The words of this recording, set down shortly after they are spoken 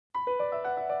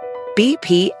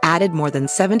BP added more than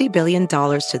 $70 billion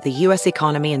to the U.S.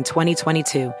 economy in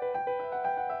 2022.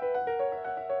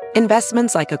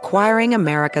 Investments like acquiring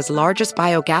America's largest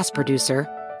biogas producer,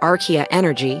 Archaea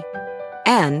Energy,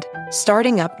 and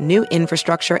starting up new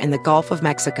infrastructure in the Gulf of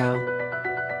Mexico.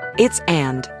 It's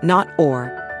and, not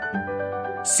or.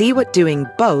 See what doing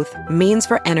both means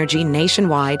for energy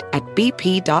nationwide at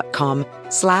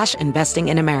bp.com/investing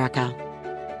in America.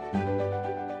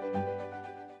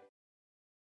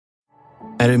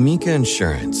 At Amica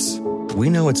Insurance, we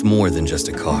know it's more than just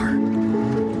a car.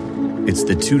 It's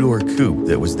the two-door coupe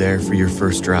that was there for your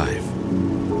first drive.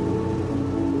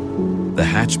 The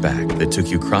hatchback that took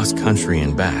you cross-country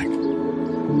and back.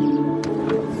 And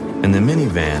the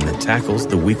minivan that tackles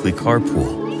the weekly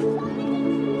carpool.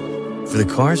 For the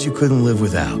cars you couldn't live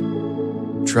without,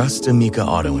 trust Amica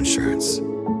Auto Insurance.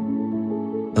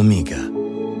 Amica.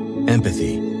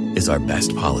 Empathy is our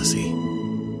best policy.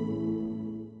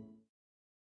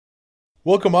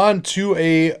 Welcome on to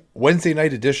a Wednesday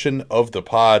night edition of the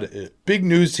pod. Big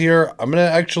news here. I'm going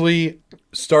to actually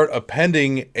start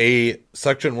appending a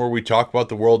section where we talk about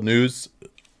the world news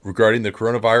regarding the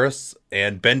coronavirus,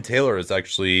 and Ben Taylor is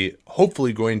actually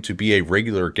hopefully going to be a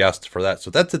regular guest for that. So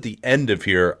that's at the end of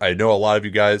here. I know a lot of you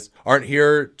guys aren't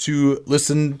here to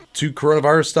listen to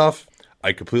coronavirus stuff.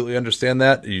 I completely understand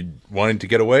that. You wanting to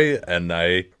get away, and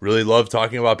I really love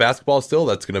talking about basketball still.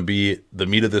 That's going to be the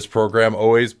meat of this program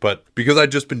always. But because I've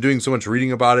just been doing so much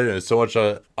reading about it and it's so much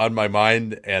on my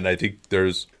mind, and I think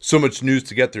there's so much news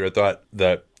to get through, I thought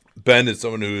that Ben is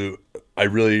someone who I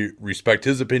really respect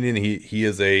his opinion. He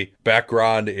has a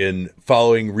background in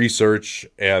following research,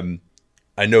 and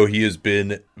I know he has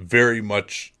been very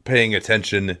much paying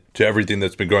attention to everything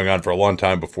that's been going on for a long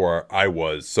time before I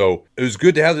was. So it was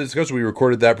good to have the discussion. We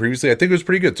recorded that previously. I think it was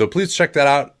pretty good. So please check that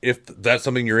out if that's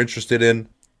something you're interested in.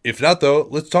 If not, though,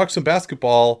 let's talk some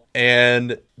basketball,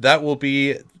 and that will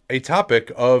be a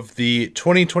topic of the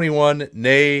 2021,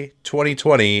 nay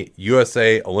 2020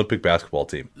 USA Olympic basketball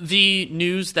team. The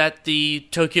news that the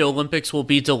Tokyo Olympics will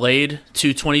be delayed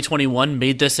to 2021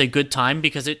 made this a good time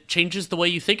because it changes the way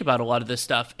you think about a lot of this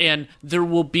stuff. And there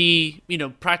will be,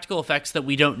 practical effects that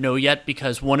we don't know yet,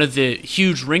 because one of the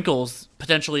huge wrinkles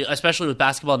potentially, especially with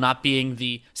basketball not being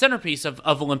the centerpiece of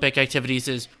Olympic activities,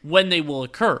 is when they will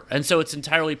occur. And so it's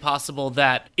entirely possible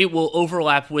that it will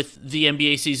overlap with the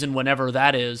NBA season whenever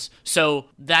that is. So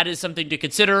that is something to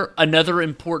consider. Another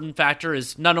important factor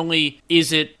is not only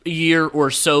is it a year or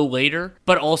so later,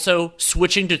 but also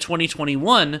switching to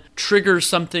 2021 triggers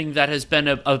something that has been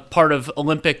a part of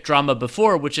Olympic drama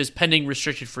before, which is pending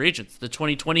restricted free agents. The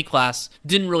 2020 class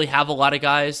didn't really have a lot of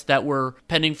guys that were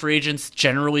pending free agents.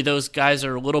 Generally, those guys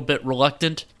are a little bit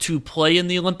reluctant to play in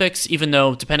the Olympics, even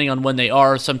though depending on when they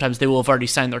are, sometimes they will have already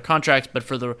signed their contracts, but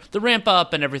for the ramp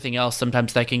up and everything else,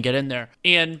 sometimes that can get in there.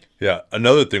 And yeah,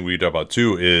 another thing we talk about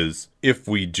too is if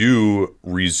we do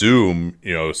resume,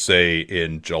 say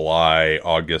in July,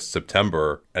 August,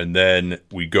 September, and then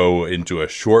we go into a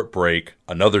short break,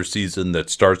 another season that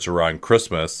starts around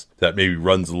Christmas, that maybe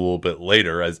runs a little bit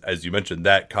later, as you mentioned,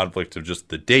 that conflict of just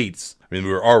the dates. I mean,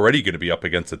 we were already going to be up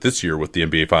against it this year with the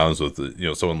NBA Finals, with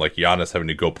someone like Giannis having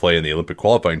to go play in the Olympic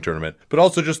qualifying tournament, but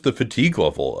also just the fatigue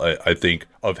level, I think,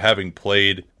 of having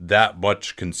played that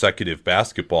much consecutive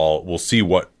basketball. We'll see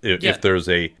if there's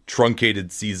a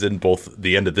truncated season, both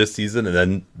the end of this season and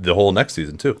then the whole next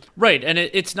season too. Right, and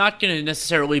it's not going to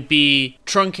necessarily be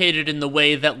truncated in the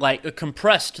way that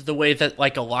compressed the way that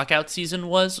a lockout season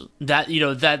was. That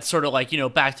that's sort of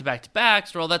back to back to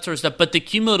backs or all that sort of stuff. But the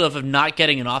cumulative of not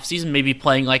getting an off season, maybe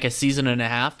playing a season and a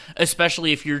half,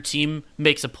 especially if your team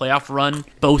makes a playoff run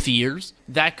both years,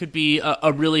 that could be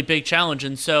a really big challenge.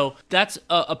 And so that's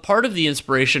a part of the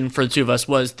inspiration for the two of us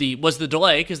was the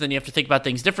delay, because then you have to think about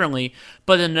things differently.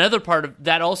 But another part of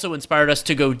that also inspired us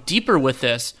to go deeper with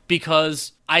this,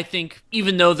 because I think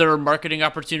even though there are marketing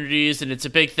opportunities and it's a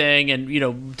big thing,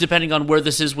 and depending on where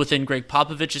this is within Greg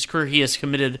Popovich's career, he is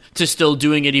committed to still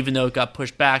doing it even though it got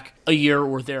pushed back a year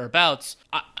or thereabouts.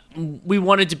 We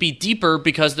wanted to be deeper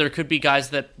because there could be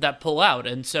guys that pull out,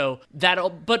 and so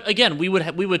but again, we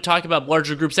would talk about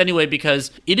larger groups anyway,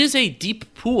 because it is a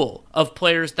deep pool of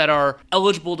players that are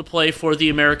eligible to play for the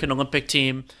American Olympic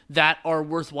team that are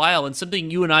worthwhile, and something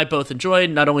you and I both enjoyed,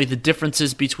 not only the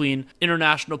differences between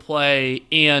international play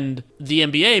and the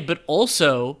NBA, but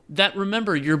also that,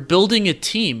 remember, you're building a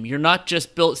team. You're not just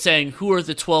saying who are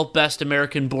the 12 best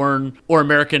American-born or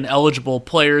American-eligible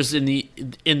players in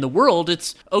the world.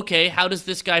 It's okay, how does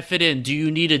this guy fit in? Do you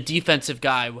need a defensive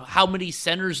guy? How many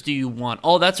centers do you want?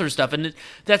 All that sort of stuff. And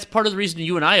that's part of the reason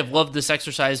you and I have loved this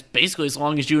exercise basically as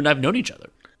long as you and I have known each other.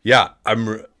 Yeah,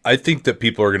 I think that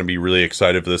people are going to be really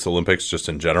excited for this Olympics just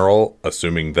in general,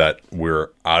 assuming that we're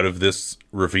out of this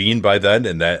ravine by then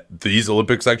and that these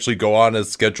Olympics actually go on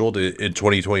as scheduled in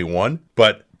 2021.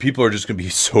 But people are just going to be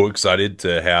so excited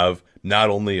to have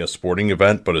not only a sporting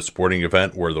event, but a sporting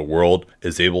event where the world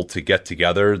is able to get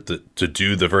together to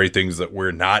do the very things that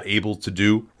we're not able to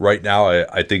do right now.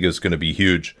 I think is going to be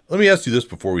huge. Let me ask you this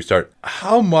before we start.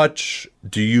 How much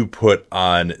do you put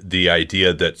on the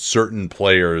idea that certain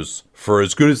players, for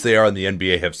as good as they are in the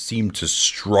NBA, have seemed to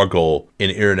struggle in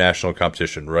international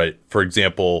competition, right? For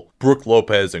example, Brooke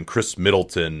Lopez and Chris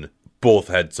Middleton both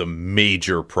had some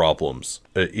major problems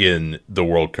in the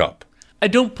World Cup. I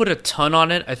don't put a ton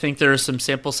on it. I think there are some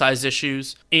sample size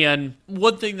issues. And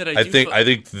one thing that I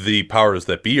think the powers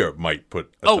that be might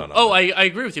put a ton on it. I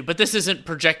agree with you. But this isn't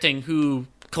projecting who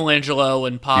Colangelo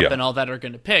and Pop and all that are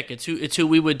going to pick. It's who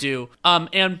we would do.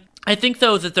 And I think,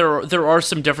 though, that there are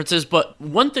some differences, but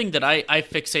one thing that I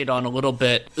fixate on a little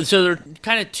bit, so there are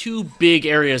kind of two big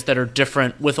areas that are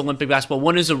different with Olympic basketball.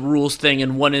 One is a rules thing,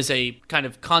 and one is a kind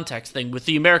of context thing. With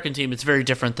the American team, it's very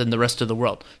different than the rest of the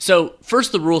world. So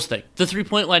first, the rules thing. The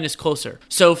three-point line is closer.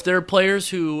 So if there are players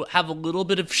who have a little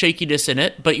bit of shakiness in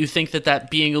it, but you think that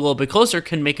being a little bit closer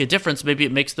can make a difference, maybe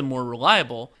it makes them more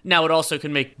reliable. Now, it also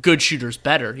can make good shooters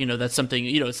better. That's something,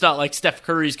 it's not like Steph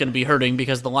Curry's going to be hurting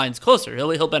because the line's closer.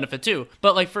 He'll benefit too.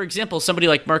 But like, for example, somebody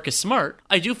like Marcus Smart,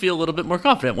 I do feel a little bit more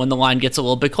confident when the line gets a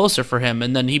little bit closer for him,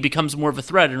 and then he becomes more of a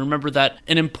threat. And remember that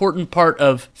an important part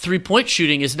of three-point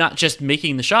shooting is not just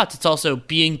making the shots, it's also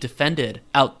being defended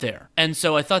out there. And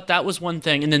so I thought that was one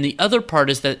thing. And then the other part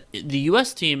is that the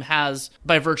U.S. team has,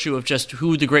 by virtue of just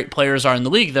who the great players are in the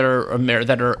league that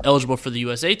are eligible for the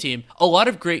USA team, a lot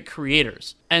of great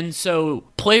creators. And so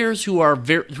players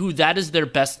who that is their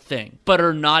best thing, but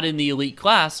are not in the elite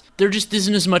class, there just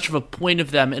isn't as much of a point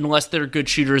of them unless they're good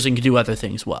shooters and can do other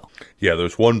things well. Yeah,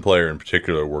 there's one player in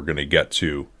particular we're going to get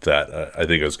to that I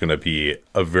think is going to be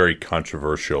a very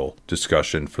controversial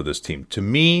discussion for this team. To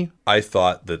me, I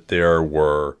thought that there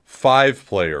were 5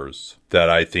 players that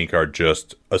I think are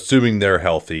just, assuming they're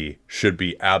healthy, should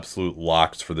be absolute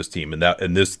locks for this team.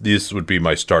 And this would be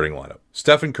my starting lineup.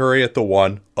 Stephen Curry at the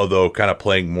 1, although kind of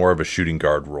playing more of a shooting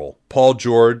guard role. Paul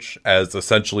George as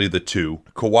essentially the 2.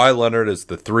 Kawhi Leonard as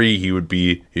the 3. He would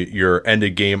be your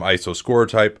end-of-game ISO scorer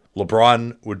type.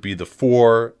 LeBron would be the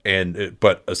 4,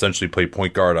 but essentially play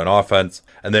point guard on offense.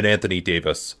 And then Anthony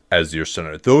Davis as your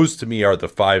center. Those, to me, are the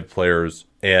 5 players.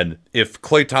 And if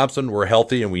Klay Thompson were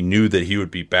healthy and we knew that he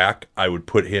would be back, I would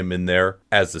put him in there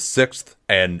as the 6th.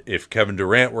 And if Kevin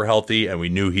Durant were healthy and we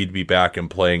knew he'd be back and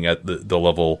playing at the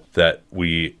level that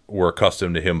we were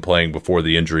accustomed to him playing before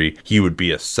the injury, he would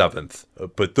be a 7th.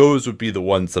 But those would be the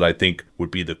ones that I think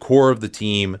would be the core of the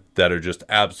team that are just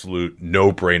absolute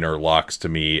no-brainer locks to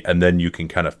me. And then you can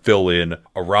kind of fill in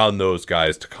around those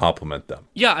guys to complement them.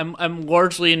 Yeah, I'm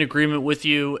largely in agreement with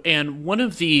you. And one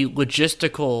of the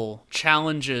logistical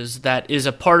challenges that is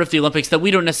a part of the Olympics that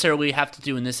we don't necessarily have to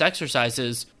do in this exercise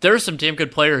is there are some damn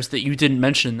good players that you didn't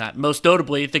mention that. Most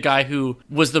notably, the guy who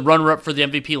was the runner-up for the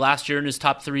MVP last year and is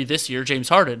top 3 this year, James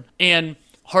Harden. And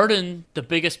Harden, the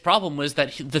biggest problem was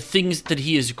that the things that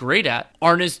he is great at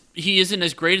he isn't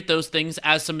as great at those things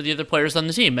as some of the other players on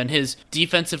the team, and his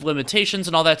defensive limitations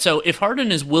and all that. So if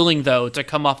Harden is willing, though, to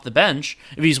come off the bench,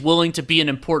 if he's willing to be an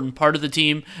important part of the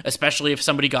team, especially if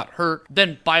somebody got hurt,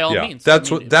 then by all means.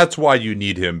 That's why you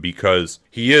need him, because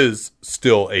he is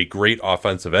still a great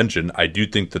offensive engine. I do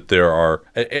think that there are,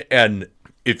 and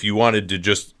if you wanted to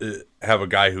just have a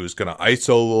guy who's going to ISO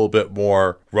a little bit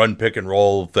more, run pick and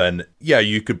roll, then yeah,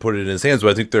 you could put it in his hands. But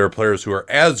I think there are players who are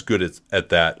as good at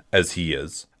that as he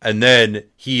is. And then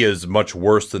he is much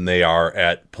worse than they are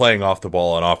at playing off the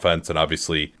ball on offense and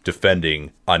obviously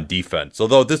defending on defense.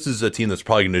 Although this is a team that's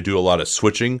probably going to do a lot of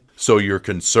switching. So your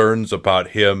concerns about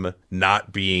him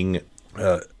not being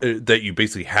that you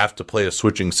basically have to play a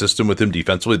switching system with him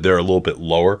defensively, they're a little bit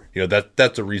lower.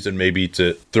 That's a reason maybe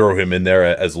to throw him in there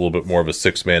as a little bit more of a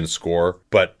 6-man scorer.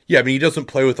 But yeah, I mean, he doesn't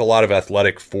play with a lot of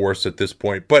athletic force at this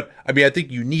point. But I mean, I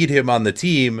think you need him on the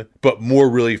team, but more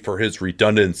really for his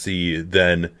redundancy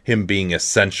than him being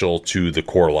essential to the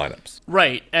core lineups.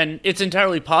 Right, and it's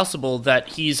entirely possible that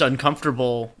he's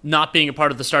uncomfortable not being a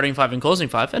part of the starting 5 and closing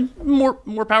 5, and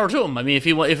more power to him. I mean, if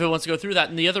he wants to go through that,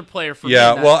 and the other player for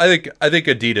I I think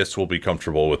Adidas will be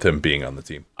comfortable with him being on the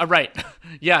team. Right.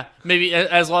 Yeah, maybe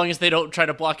as long as they don't try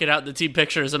to block it out in the team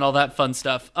pictures and all that fun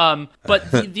stuff.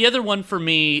 But the other one for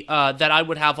me that I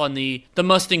would have on the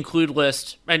must include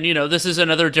list, and this is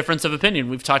another difference of opinion.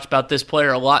 We've talked about this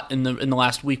player a lot in the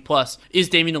last week plus, is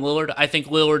Damian Lillard. I think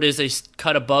Lillard is a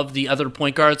cut above the other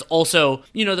point guards. Also,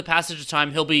 the passage of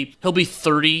time, he'll be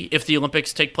 30 if the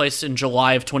Olympics take place in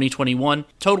July of 2021.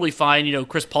 Totally fine.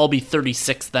 Chris Paul will be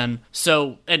 36 then.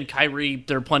 So, and Kyrie,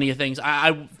 there are plenty of things.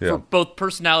 For both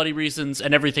personality reasons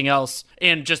and everything else,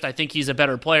 and just I think he's a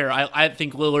better player. I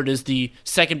think Lillard is the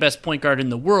second best point guard in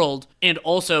the world, and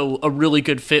also a really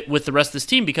good fit with the rest of this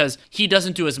team because he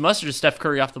doesn't do as much as Steph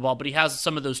Curry off the ball, but he has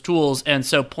some of those tools. And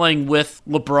so playing with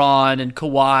LeBron and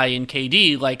Kawhi and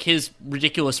KD, like his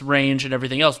ridiculous range and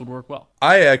everything else would work well.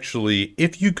 I actually,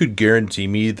 if you could guarantee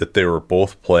me that they were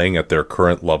both playing at their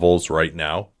current levels right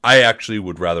now, I actually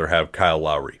would rather have Kyle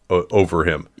Lowry over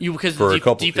him. Because of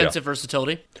the defensive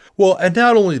versatility? Well, and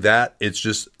not only that, it's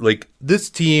just like this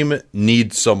team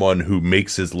needs someone who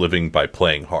makes his living by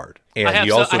playing hard. And I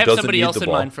have somebody else in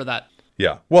mind for that.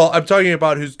 Yeah. Well, I'm talking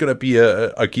about who's going to be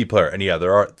a key player. And yeah,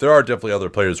 there are definitely other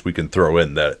players we can throw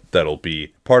in that'll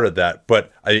be part of that.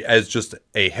 But as just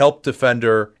a help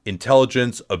defender,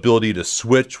 intelligence, ability to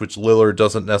switch, which Lillard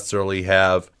doesn't necessarily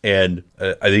have. And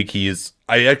I think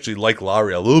I actually like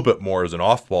Lowry a little bit more as an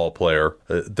off-ball player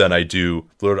than I do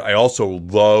Lillard. I also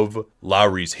love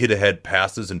Lowry's hit-ahead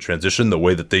passes and transition, the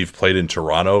way that they've played in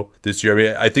Toronto this year. I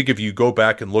mean, I think if you go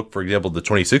back and look, for example, the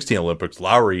 2016 Olympics,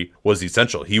 Lowry was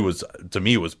essential. He was, to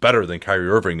me, was better than Kyrie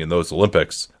Irving in those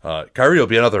Olympics. Kyrie will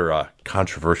be another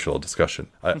controversial discussion,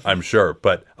 I'm sure.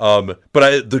 But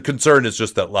the concern is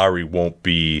just that Lowry won't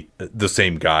be the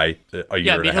same guy a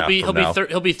year and a half from now.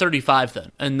 He'll be 35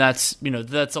 then, and that's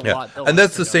a lot. And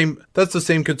that's the same. That's the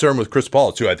same concern with Chris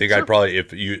Paul too. I think I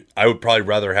would probably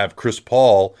rather have Chris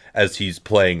Paul as he's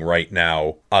playing right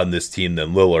now on this team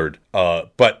than Lillard.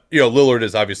 But Lillard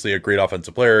is obviously a great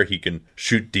offensive player. He can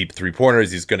shoot deep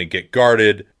 3-pointers. He's going to get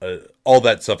guarded. All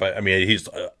that stuff. I mean, he's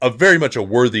a very much a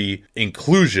worthy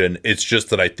inclusion. It's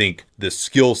just that I think the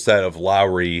skill set of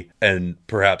Lowry and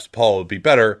perhaps Paul would be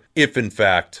better if, in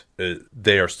fact,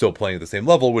 they are still playing at the same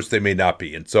level, which they may not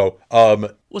be. And so,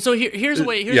 so here's a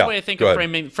way I think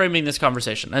of framing this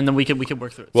conversation, and then we can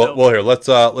work through it. Well, here let's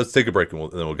take a break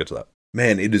and then we'll get to that.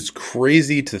 Man, it is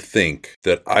crazy to think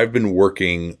that I've been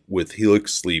working with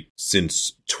Helix Sleep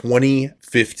since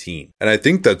 2015. And I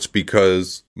think that's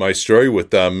because my story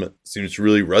with them seems to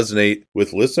really resonate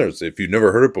with listeners. If you've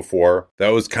never heard it before, that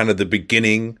was kind of the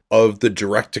beginning of the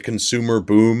direct-to-consumer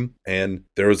boom. And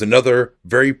there was another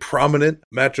very prominent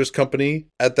mattress company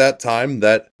at that time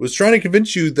that was trying to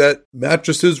convince you that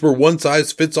mattresses were one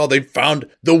size fits all. They found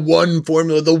the one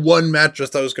formula, the one mattress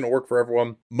that was going to work for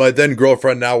everyone. My then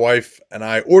girlfriend, now wife, and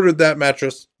I ordered that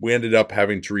mattress. We ended up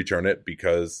having to return it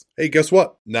because, hey, guess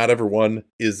what? Not everyone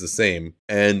is the same.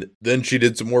 And then she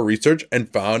did some more research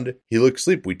and found Helix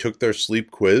Sleep. We took their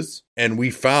sleep quiz and we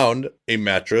found a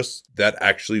mattress that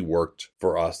actually worked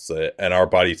for us and our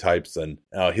body types. And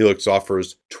Helix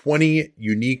offers 20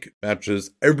 unique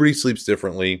mattresses. Everybody sleeps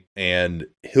differently. And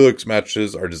Helix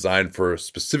mattresses are designed for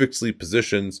specific sleep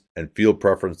positions and field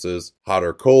preferences, hot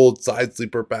or cold, side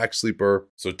sleeper, back sleeper.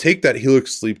 So take that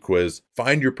Helix sleep quiz,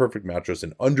 find your perfect mattress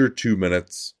in under 2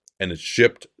 minutes, and it's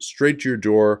shipped straight to your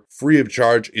door, free of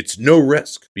charge. It's no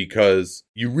risk because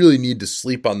you really need to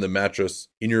sleep on the mattress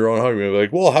in your own home. You're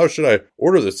like, well, how should I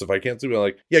order this if I can't sleep? I'm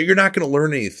like, yeah, you're not going to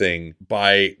learn anything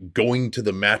by going to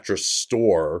the mattress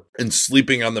store and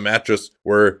sleeping on the mattress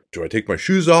where, do I take my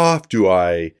shoes off? Do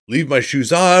I leave my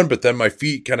shoes on, but then my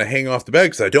feet kind of hang off the bed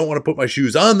because I don't want to put my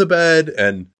shoes on the bed?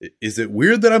 And is it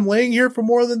weird that I'm laying here for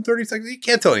more than 30 seconds? You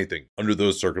can't tell anything under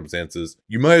those circumstances.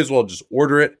 You might as well just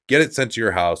order it, get it sent to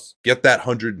your house, get that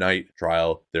 100-night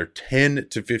trial, their 10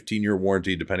 to 15-year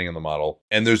warranty, depending on the model.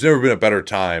 And there's never been a better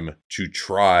time to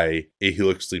try a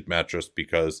Helix Sleep mattress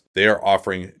because they are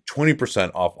offering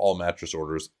 20% off all mattress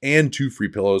orders and 2 free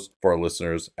pillows for our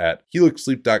listeners at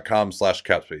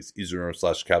helixsleep.com/capspace. Easy to remember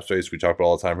 /capspace. We talk about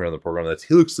all the time here on the program. That's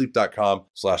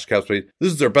helixsleep.com/capspace.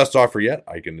 This is their best offer yet.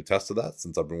 I can attest to that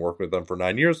since I've been working with them for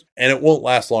 9 years. And it won't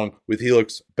last long with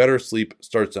Helix. Better sleep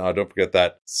starts now. Don't forget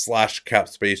that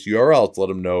 /capspace URL to let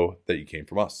them know that you came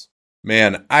from us.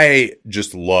 Man, I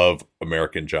just love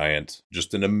American Giant.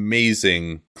 Just an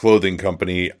amazing clothing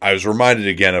company. I was reminded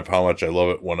again of how much I love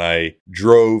it when I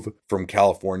drove from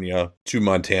California to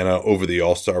Montana over the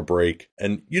All-Star break.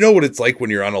 And you know what it's like when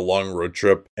you're on a long road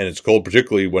trip and it's cold,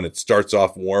 particularly when it starts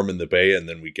off warm in the Bay and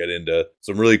then we get into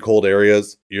some really cold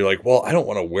areas. You're like, well, I don't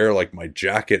want to wear like my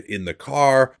jacket in the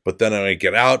car, but then when I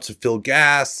get out to fill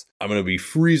gas, I'm going to be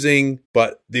freezing.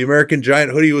 But the American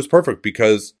Giant hoodie was perfect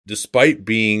because despite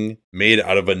being made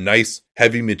out of a nice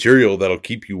heavy material that'll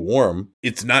keep you warm,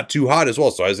 it's not too hot as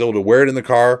well. So I was able to wear it in the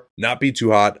car, not be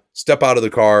too hot, step out of the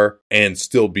car, and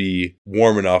still be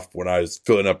warm enough when I was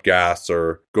filling up gas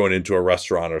or going into a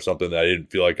restaurant or something that I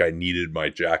didn't feel like I needed my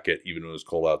jacket even when it was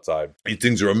cold outside. These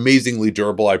things are amazingly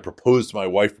durable. I proposed to my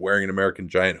wife wearing an American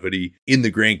Giant hoodie in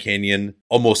the Grand Canyon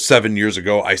almost 7 years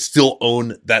ago. I still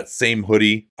own that same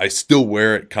hoodie. I still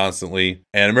wear it constantly.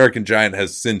 And American Giant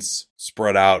has since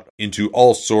spread out into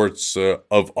all sorts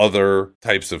of other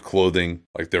types of clothing,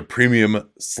 like their premium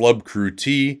Slub Crew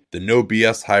tee, the No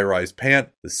BS high-rise pant,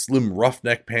 the slim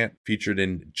roughneck pant featured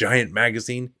in Giant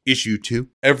Magazine issue 2.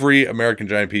 Every American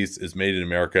Giant piece is made in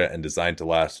America and designed to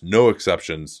last, no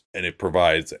exceptions, and it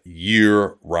provides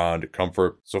year-round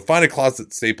comfort. So find a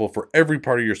closet staple for every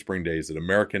part of your spring days at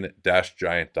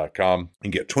American-Giant.com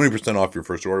and get 20% off your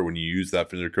first order when you use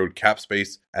that vendor code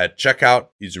CAPSPACE at checkout.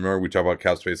 Easy to remember, we talk about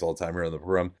CAPSPACE all the time here on the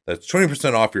program. That's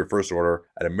 20% off your first order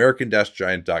at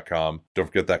American-Giant.com. Don't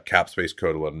forget that CAPSPACE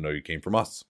code to let them know you came from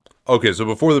us. Okay, so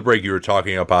before the break, you were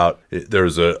talking about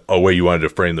there's a way you wanted to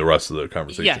frame the rest of the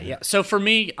conversation. Yeah. So for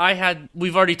me,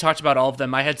 we've already talked about all of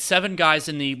them. I had 7 guys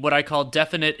in the what I call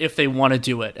definite if they want to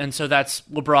do it. And so that's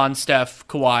LeBron, Steph,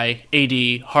 Kawhi,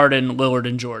 AD, Harden, Lillard,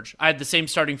 and George. I had the same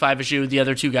starting 5 as you. The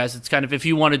other 2 guys, it's kind of if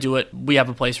you want to do it, we have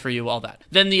a place for you, all that.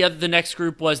 Then the next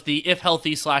group was the if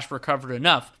healthy / recovered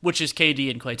enough, which is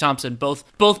KD and Klay Thompson.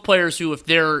 Both players who, if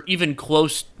they're even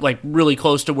close, like really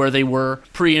close to where they were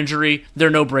pre-injury,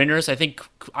 they're no-brainers.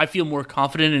 I feel more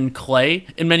confident in Klay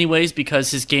in many ways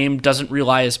because his game doesn't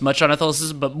rely as much on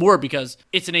athleticism, but more because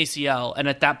it's an ACL, and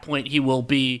at that point he will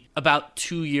be about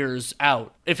 2 years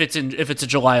out. If it's a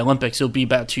July Olympics, he'll be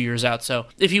about 2 years out. So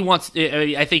if he wants,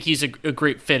 I think he's a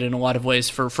great fit in a lot of ways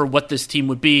for what this team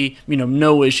would be.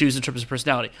 No issues in terms of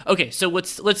personality. Okay, so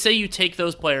let's say you take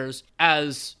those players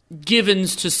as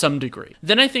givens to some degree.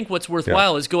 Then I think what's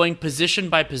worthwhile is going position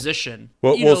by position.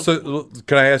 So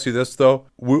can I ask you this though?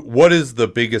 What is the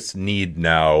biggest need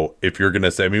now? If you're going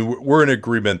to say, I mean, we're in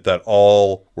agreement that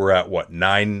we're at what,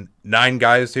 nine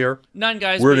guys here? 9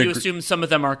 guys, but you assume some of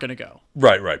them aren't going to go.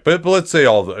 Right. But let's say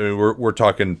we're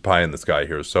talking pie in the sky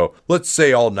here. So let's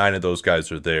say all 9 of those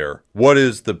guys are there. What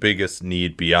is the biggest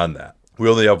need beyond that? We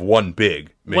only have one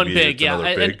big. And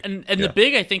the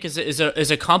big, I think, is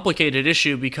a complicated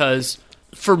issue because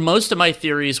for most of my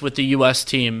theories with the U.S.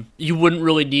 team, you wouldn't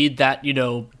really need that,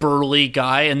 burly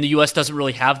guy, and the U.S. doesn't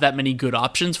really have that many good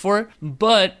options for it.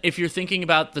 But if you're thinking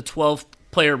about the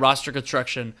 12-player roster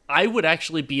construction, I would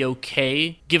actually be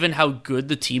okay, given how good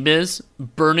the team is,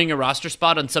 burning a roster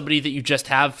spot on somebody that you just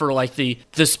have for like the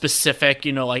specific,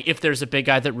 like if there's a big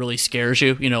guy that really scares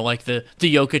you, like the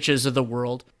Jokic's of the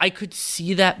world. I could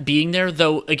see that being there,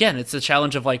 though. Again, it's a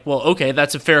challenge of like, well, okay,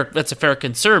 that's a fair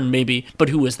concern maybe, but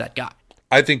who is that guy?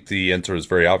 I think the answer is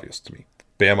very obvious to me.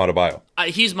 Bam Adebayo.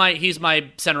 He's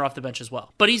my center off the bench as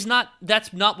well. But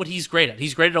that's not what he's great at.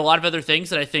 He's great at a lot of other things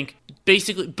that I think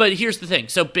basically, but here's the thing.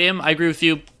 So Bam, I agree with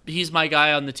you. He's my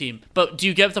guy on the team. But do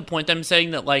you get the point I'm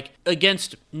saying that like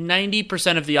against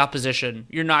 90% of the opposition,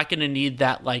 you're not going to need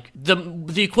that like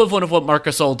the equivalent of what Marc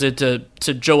Gasol did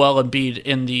to Joel Embiid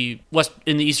in the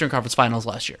Eastern Conference Finals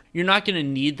last year. You're not going to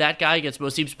need that guy against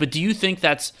most teams. But do you think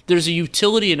there's a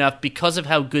utility enough because of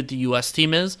how good the U.S.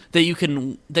 team is that you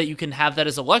can have that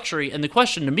as a luxury? And the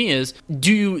question to me is,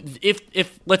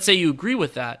 if let's say you agree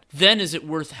with that, then is it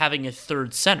worth having a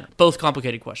third center? Both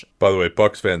complicated questions. By the way,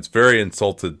 Bucks fans very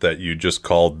insulted that you just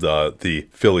called the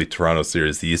Philly-Toronto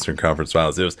series the Eastern Conference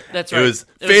Finals. That's right. It was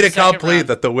fait accompli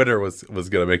that the winner was going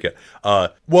to make it.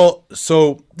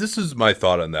 So this is my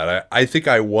thought on that. I think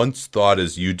I once thought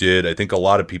as you did. I think a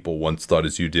lot of people once thought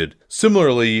as you did.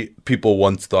 Similarly, people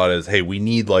once thought as, hey, we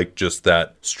need like just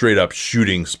that straight up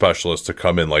shooting specialist to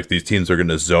come in. Like these teams are going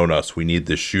to zone us. We need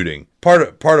this shooting. Part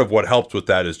of what helped with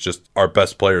that is just our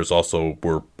best players also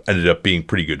ended up being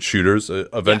pretty good shooters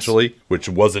eventually, yes. Which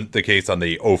wasn't the case on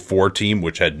the 04 team,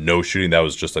 which had no shooting. That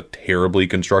was just a terribly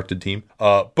constructed team.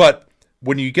 But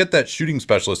when you get that shooting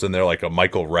specialist in there, like a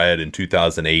Michael Redd in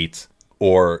 2008,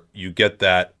 or you get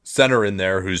that center in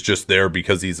there who's just there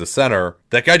because he's a center,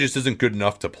 that guy just isn't good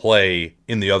enough to play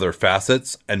in the other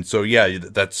facets. And so, yeah,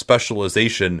 that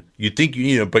specialization, you think you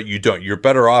need him, but you don't. You're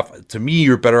better off, to me,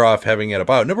 you're better off having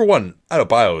Adebayo. Number one,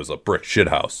 Adebayo is a brick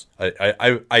shithouse.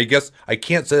 I guess I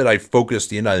can't say that I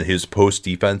focused in on his post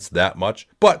defense that much,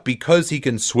 but because he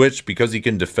can switch, because he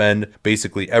can defend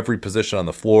basically every position on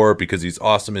the floor, because he's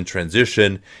awesome in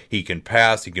transition, he can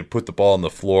pass, he can put the ball on the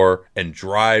floor and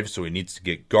drive, so he needs to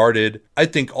get guarded. I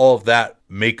think all of that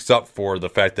makes up for the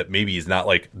fact that maybe he's not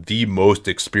like the most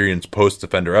experienced post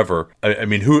defender ever. I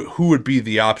mean, who would be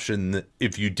the option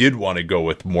if you did want to go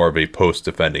with more of a post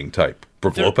defending type?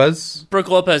 Brook Lopez? Brook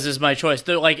Lopez is my choice.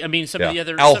 They're like, I mean, some of the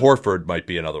other... Al Horford might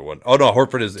be another one. Oh, no,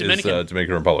 Horford is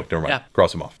Dominican Republic. Never mind. Yeah.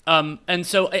 Cross him off. And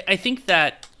so I think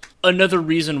that another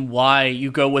reason why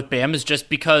you go with Bam is just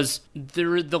because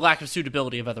the lack of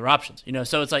suitability of other options,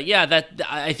 so it's like, that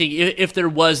I think if there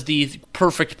was the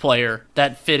perfect player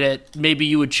that fit it, maybe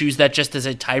you would choose that just as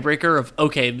a tiebreaker of,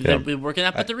 okay, we're working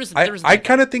that, but there isn't. I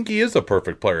kind of think he is a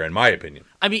perfect player in my opinion.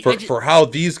 I mean, for how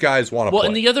these guys want to play. Well,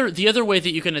 and the other way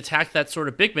that you can attack that sort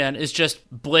of big man is just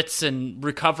blitz and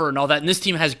recover and all that. And this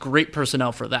team has great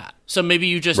personnel for that. So maybe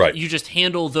you just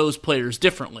handle those players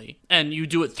differently, and you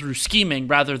do it through scheming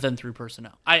rather than through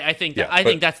personnel. I think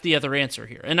that's the other answer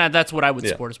here, and that's what I would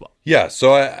support as well. Yeah.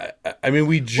 So I mean,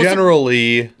 we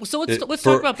generally. Let's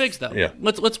talk about bigs though. Yeah.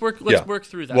 Let's work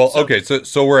through that. Well, okay.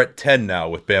 So we're at 10 now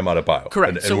with Bam Adebayo.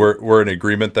 Correct. And we're in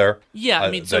agreement there. Yeah.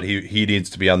 I mean, that he needs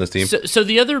to be on this team. So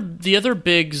the other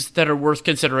bigs that are worth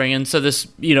considering, and so this,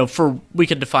 we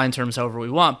can define terms however we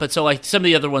want, but so like some of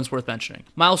the other ones worth mentioning.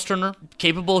 Miles Turner,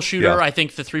 capable shooter. Yeah. I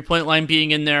think the 3-point line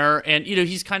being in there, and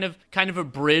he's kind of a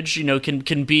bridge.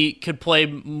 Could play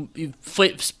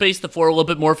space the floor a little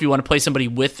bit more if you want to play somebody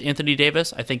with Anthony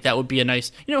Davis. I think that would be a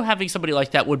nice. Having somebody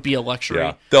like that would be a luxury.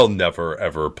 Yeah, they'll never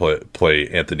ever play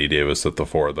Anthony Davis at the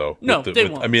 4 though. No, they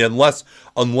won't. I mean,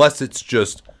 unless it's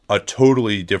just a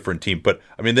totally different team. But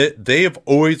I mean, they have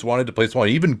always wanted to play small.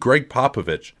 Even Greg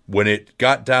Popovich, when it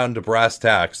got down to brass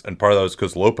tacks, and part of that was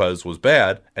because Lopez was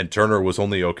bad and Turner was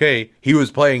only okay, he was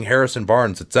playing Harrison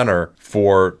Barnes at center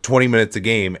for 20 minutes a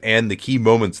game and the key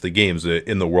moments of the games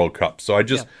in the World Cup. So I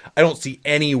don't see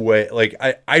any way, like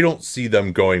I don't see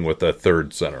them going with a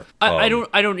third center. I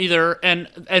don't either. And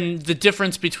the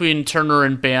difference between Turner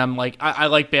and Bam, like I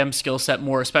like Bam's skill set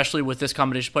more, especially with this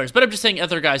combination of players. But I'm just saying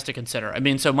other guys to consider. I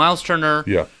mean, so Miles Turner,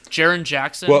 Jaren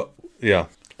Jackson. Well, yeah.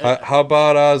 How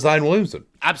about Zion Williamson?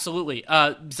 Absolutely.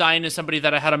 Zion is somebody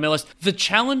that I had on my list. The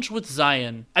challenge with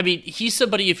Zion, I mean, he's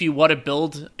somebody, if you want to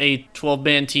build a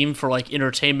 12-man team for like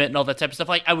entertainment and all that type of stuff,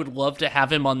 like I would love to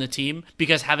have him on the team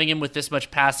because having him with this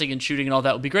much passing and shooting and all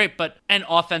that would be great. And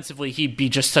offensively, he'd be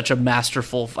just such a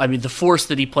masterful, I mean, the force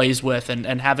that he plays with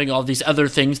and having all these other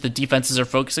things that defenses are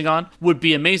focusing on would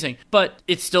be amazing. But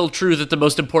it's still true that the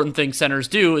most important thing centers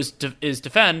do is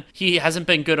defend. He hasn't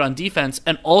been good on defense.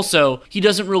 And also, he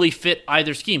doesn't really fit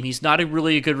either scheme. He's not a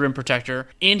really good rim protector,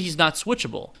 and he's not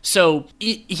switchable. So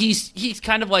he's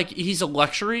kind of like, he's a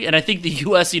luxury, and I think the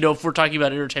U.S., if we're talking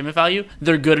about entertainment value,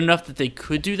 they're good enough that they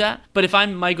could do that. But if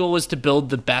my goal is to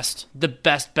build the best,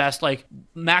 like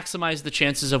maximize the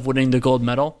chances of winning the gold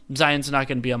medal, Zion's not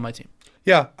going to be on my team.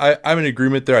 Yeah, I'm in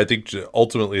agreement there. I think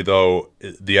ultimately, though,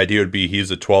 the idea would be he's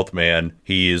a 12th man.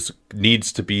 He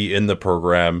needs to be in the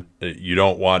program. You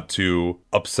don't want to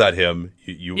upset him.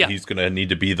 He's going to need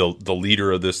to be the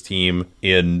leader of this team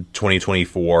in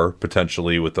 2024,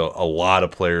 potentially, with a lot of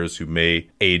players who may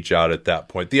age out at that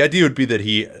point. The idea would be that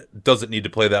he doesn't need to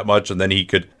play that much, and then he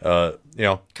could, kind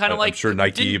of like, I'm sure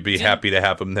Nike would be happy to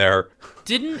have him there.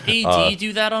 Didn't AD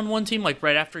do that on one team, like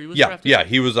right after he was drafted? Yeah,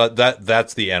 he was.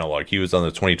 That's the analog. He was on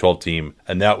the 2012 team,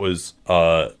 and that was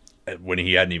when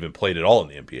he hadn't even played at all in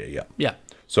the NBA yet. Yeah.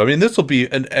 So I mean, this will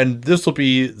be and this will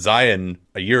be Zion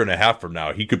a year and a half from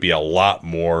now. He could be a lot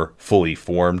more fully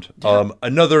formed. Yeah.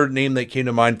 Another name that came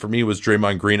to mind for me was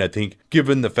Draymond Green. I think,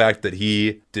 given the fact that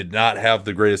he did not have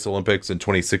the greatest Olympics in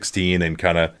 2016 and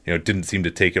kind of didn't seem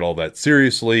to take it all that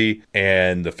seriously,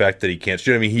 and the fact that he can't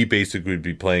shoot. I mean, he basically would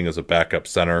be playing as a backup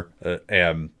center,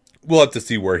 and we'll have to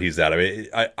see where he's at. I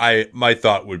mean, my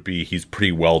thought would be he's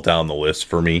pretty well down the list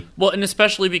for me. Well, and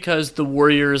especially because the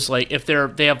Warriors, like, if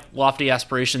they have lofty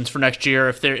aspirations for next year,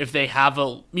 if they have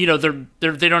a they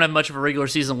don't have much of a regular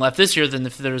season left this year, then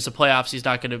if there's a playoffs, he's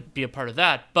not going to be a part of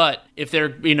that. But if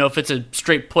they're if it's a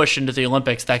straight push into the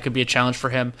Olympics, that could be a challenge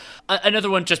for him. Another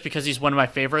one, just because he's one of my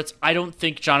favorites. I don't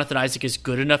think Jonathan Isaac is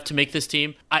good enough to make this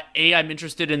team. I'm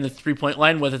interested in the 3-point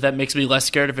line, whether that makes me less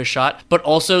scared of his shot, but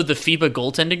also the FIBA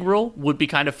goaltending rule would be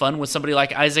kind of fun with somebody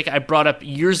like Isaac.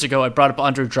 Years ago, I brought up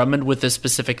Andre Drummond with this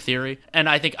specific theory, and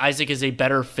I think Isaac is a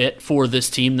better fit for this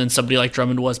team than somebody like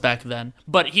Drummond was back then.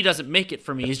 But he doesn't make it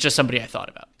for me. He's just somebody I thought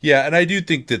about. Yeah, and I do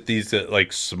think that these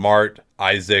like Smart,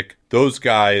 Isaac, those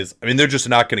guys, I mean, they're just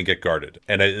not going to get guarded.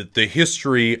 And the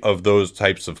history of those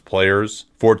types of players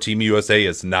for Team USA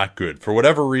is not good. For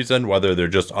whatever reason, whether they're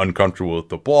just uncomfortable with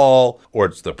the ball, or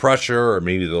it's the pressure, or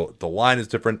maybe the line is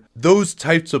different, those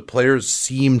types of players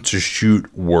seem to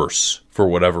shoot worse for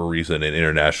whatever reason in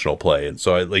international play. And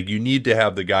so you need to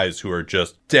have the guys who are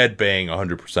just dead bang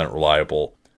 100%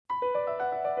 reliable.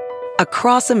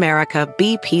 Across America,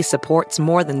 BP supports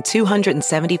more than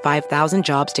 275,000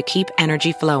 jobs to keep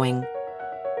energy flowing.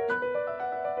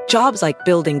 Jobs like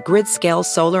building grid-scale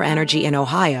solar energy in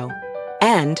Ohio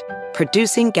and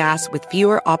producing gas with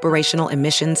fewer operational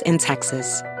emissions in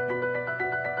Texas.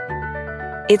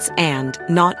 It's and,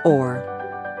 not or.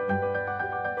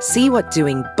 See what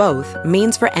doing both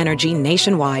means for energy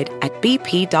nationwide at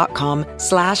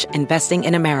bp.com/investing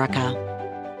in America.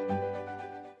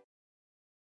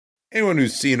 Anyone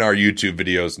who's seen our YouTube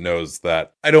videos knows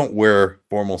that I don't wear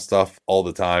formal stuff all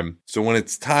the time. So when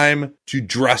it's time to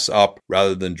dress up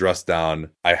rather than dress down,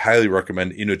 I highly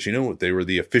recommend Indochino. They were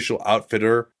the official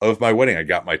outfitter of my wedding. I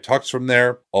got my tux from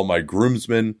there. All my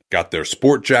groomsmen got their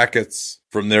sport jackets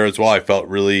from there as well. I felt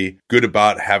really good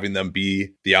about having them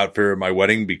be the outfitter of my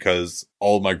wedding because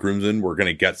all of my groomsmen were going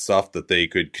to get stuff that they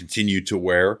could continue to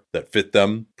wear that fit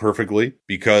them perfectly.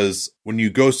 Because when you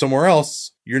go somewhere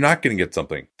else, you're not going to get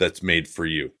something that's made for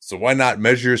you. So why not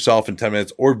measure yourself in 10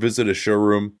 minutes or visit a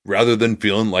showroom rather than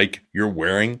feeling like you're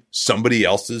wearing somebody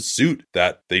else's suit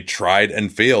that they tried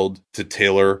and failed to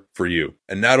tailor for you.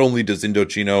 And not only does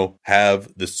Indochino have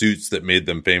the suits that made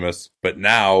them famous, but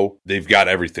now they've got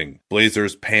everything.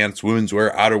 Blazers, pants, women's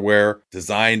wear, outerwear,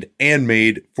 designed and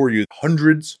made for you.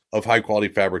 Hundreds of high quality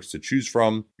fabrics to choose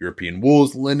from. European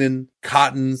wools, linen,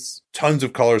 cottons, tons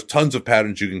of colors, tons of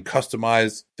patterns. You can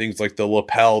customize things like the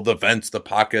lapel, the vents, the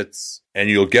pockets, and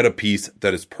you'll get a piece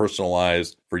that is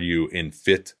personalized for you in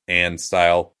fit and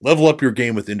style. Level up your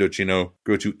game with Indochino.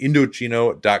 Go to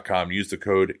Indochino.com. Use the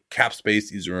code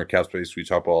CAPSPACE. Use the CAPSPACE we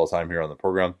talk about all the time here on the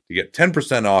program to get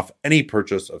 10% off any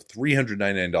purchase of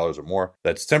 $399 or more.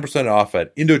 That's 10% off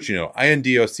at Indochino,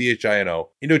 Indochino,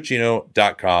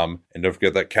 Indochino.com. And don't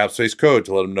forget that CAPSPACE code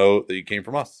to let them know that you came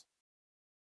from us.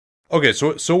 Okay,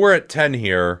 so we're at 10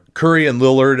 here. Curry and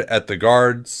Lillard at the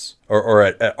guards,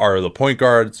 or are the point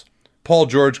guards. Paul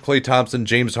George, Klay Thompson,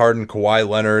 James Harden, Kawhi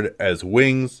Leonard as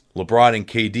wings. LeBron and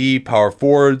KD, power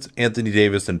forwards. Anthony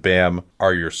Davis and Bam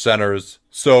are your centers.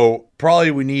 So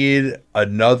probably we need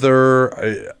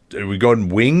another... Are we going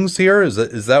wings here? Is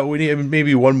that what we need?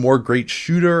 Maybe one more great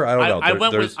shooter? I don't know.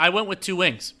 I went with two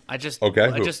wings. I just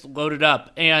loaded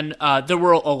up, and there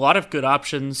were a lot of good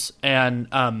options. And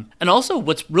also,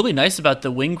 what's really nice about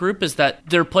the wing group is that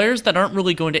they're players that aren't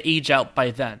really going to age out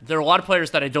by then. There are a lot of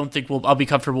players that I don't think I'll be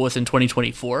comfortable with in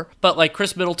 2024. But like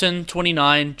Chris Middleton,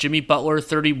 29, Jimmy Butler,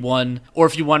 31, or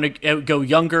if you want to go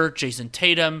younger, Jason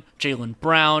Tatum, Jaylen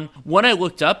Brown. When I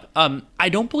looked up, I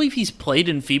don't believe he's played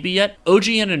in FIBA yet. OG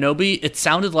Anunoby, it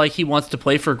sounded like he wants to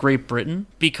play for Great Britain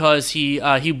because he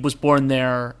was born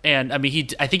there, and I mean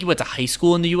I think he went to high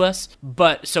school in the U.S.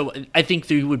 But so I think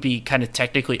that he would be kind of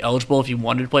technically eligible if he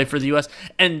wanted to play for the U.S.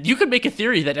 And you could make a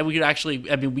theory that we could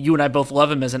actually, I mean, you and I both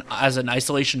love him as an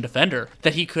isolation defender,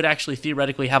 that he could actually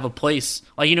theoretically have a place.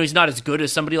 Like, you know, he's not as good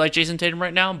as somebody like Jason Tatum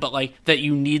right now, but like that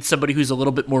you need somebody who's a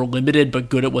little bit more limited but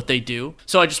good at what they do.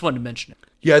 So I just wanted to mention it.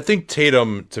 Yeah, I think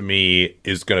Tatum, to me,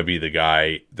 is going to be the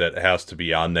guy that has to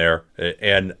be on there.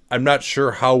 And I'm not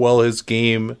sure how well his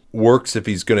game works if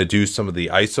he's going to do some of the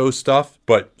ISO stuff.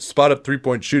 But spot up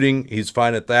three-point shooting, he's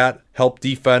fine at that. Help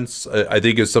defense, I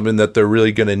think, is something that they're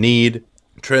really going to need.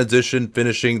 Transition,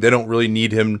 finishing, they don't really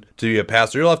need him to be a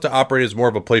passer. He'll have to operate as more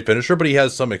of a play finisher, but he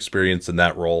has some experience in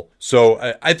that role.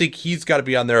 So I think he's got to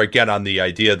be on there again on the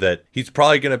idea that he's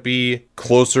probably going to be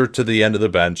closer to the end of the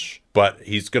bench, but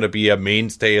he's going to be a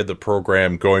mainstay of the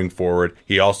program going forward.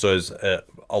 He also has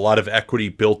a lot of equity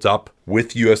built up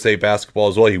with USA basketball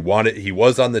as well. He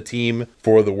was on the team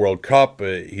for the World Cup.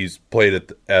 He's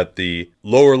played at the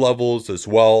lower levels as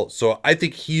well. So I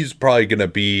think he's probably going to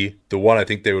be the one. I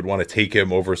think they would want to take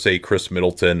him over, say, Chris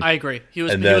Middleton. I agree. He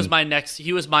was my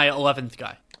 11th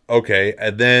guy. Okay,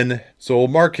 and then so we'll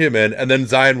mark him in, and then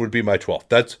Zion would be my 12th.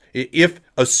 That's if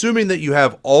assuming that you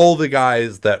have all the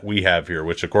guys that we have here,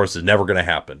 which of course is never going to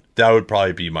happen. That would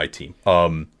probably be my team.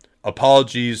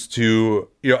 Apologies to,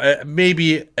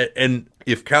 maybe, and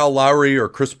if Kyle Lowry or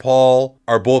Chris Paul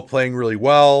are both playing really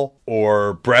well,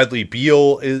 or Bradley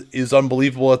Beal is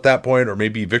unbelievable at that point, or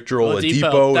maybe Victor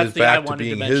Oladipo is back to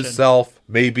being his self.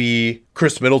 Maybe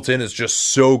Chris Middleton is just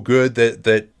so good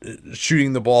that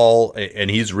shooting the ball, and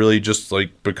he's really just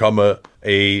like become a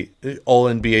all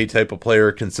NBA type of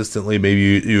player consistently.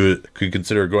 Maybe you could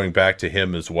consider going back to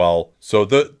him as well. So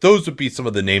those would be some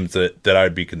of the names that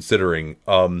I'd be considering.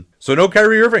 So no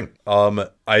Kyrie Irving.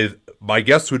 My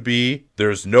guess would be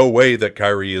there's no way that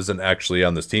Kyrie isn't actually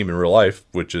on this team in real life,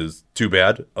 which is too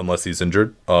bad unless he's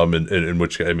injured. In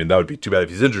which, I mean, that would be too bad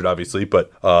if he's injured, obviously.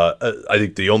 But I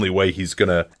think the only way he's going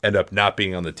to end up not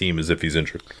being on the team is if he's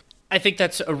injured. I think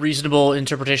that's a reasonable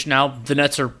interpretation. Now, the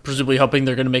Nets are presumably hoping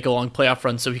they're going to make a long playoff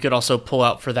run, so he could also pull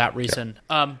out for that reason.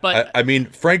 But I mean,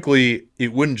 frankly,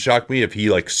 it wouldn't shock me if he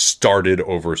like started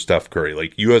over Steph Curry.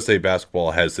 Like USA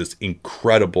Basketball has this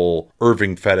incredible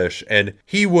Irving fetish, and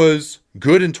he was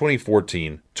good in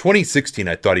 2014. 2016,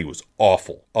 I thought he was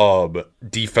awful.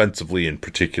 Defensively in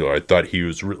particular, I thought he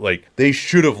was like, they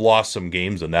should have lost some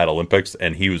games in that Olympics,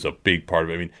 and he was a big part of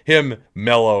it. I mean, him,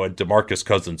 Melo, and DeMarcus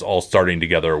Cousins all starting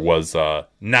together was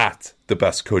not the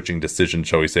best coaching decision,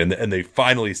 shall we say. And they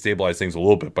finally stabilized things a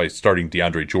little bit by starting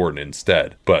DeAndre Jordan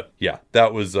instead. But yeah,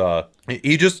 that was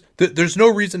he just there's no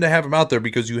reason to have him out there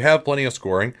because you have plenty of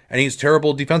scoring and he's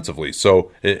terrible defensively.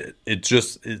 So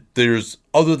there's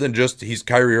other than just he's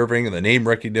Kyrie Irving and the name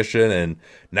recognition and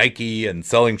Nike and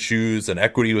selling shoes and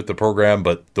equity with the program,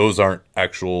 but those aren't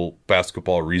actual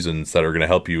basketball reasons that are going to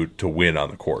help you to win on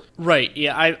the court. Right.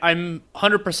 Yeah, I'm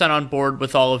 100% on board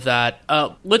with all of that.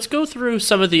 Let's go through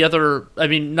some of the other,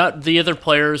 not the other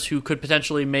players who could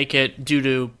potentially make it due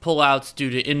to pullouts, due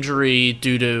to injury,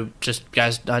 due to just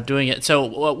guys not doing it. So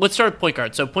let's start with point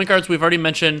guard. So point guards, we've already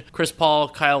mentioned Chris Paul,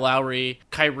 Kyle Lowry,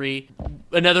 Kyrie.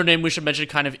 Another name we should mention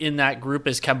kind of in that group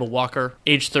is Kemba Walker,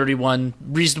 age 31,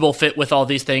 reasonable fit with all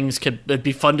these things. It'd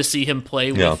be fun to see him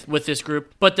play with this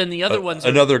group. But then the other ones...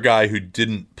 Another guy who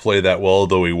didn't play that well,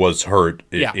 though he was hurt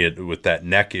with that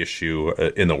neck issue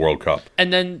in the World Cup.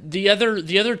 And then the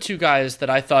other two guys that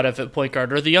I thought of at point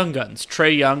guard are the young guns,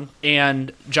 Trae Young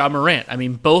and Ja Morant. I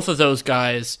mean, both of those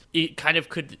guys, you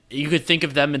could think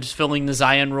of them as filling the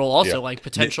Zion role also, like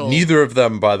potential... Neither of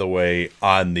them, by the way,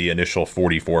 on the initial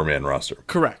 44-man roster.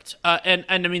 Correct. And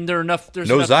I mean, there's no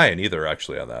enough... Zion either,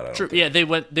 actually, on that. True. Yeah, they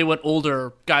went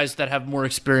older guys that have more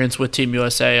experience with Team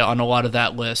USA on a lot of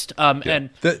that list. And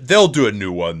they'll do a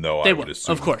new one, though, I would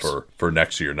assume, of course, for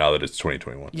next year, now that it's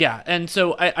 2021. Yeah, and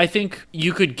so I think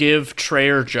you could give Trae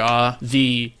or Ja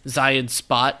the Zion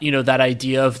spot, that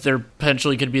idea of they're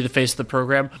potentially going to be the face of the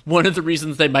program. One of the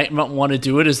reasons they might not want to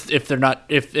do it is if they're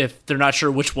not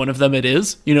sure which one of them it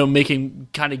is,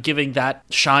 giving that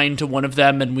shine to one of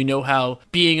them, and we know how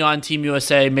being on Team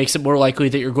USA makes it more likely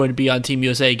that you're going to be on Team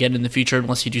USA again in the future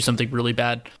unless you do something really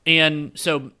bad. And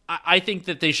so I think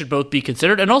that they should both be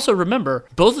considered. And also remember,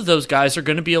 both of those guys are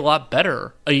going to be a lot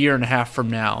better a year and a half from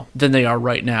now than they are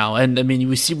right now. And I mean,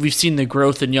 we've seen the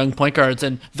growth in young point guards,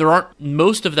 and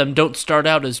most of them don't start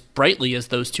out as brightly as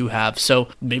those two have. So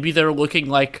maybe they're looking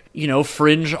like,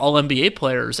 fringe All-NBA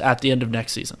players at the end of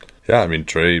next season. Yeah, I mean,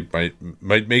 Trae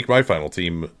might make my final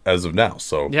team as of now.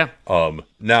 So yeah.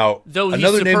 Now though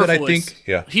another name that I think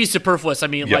he's superfluous. I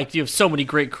mean, like you have so many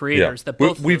great creators that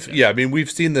both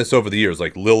we've seen this over the years.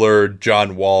 Like Lillard,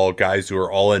 John Wall, guys who are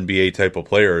all NBA type of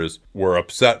players were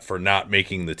upset for not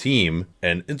making the team,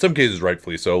 and in some cases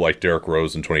rightfully so, like Derrick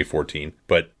Rose in 2014.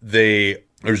 But there's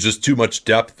just too much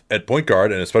depth at point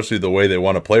guard, and especially the way they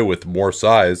want to play with more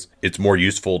size, it's more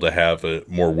useful to have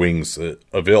more wings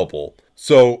available.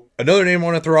 So another name I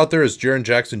want to throw out there is Jaren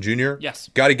Jackson Jr.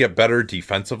 Yes. Got to get better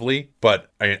defensively,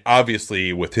 but I mean,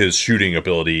 obviously with his shooting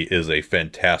ability is a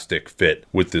fantastic fit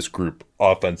with this group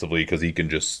offensively because he can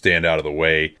just stand out of the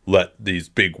way, let these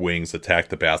big wings attack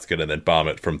the basket, and then bomb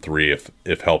it from three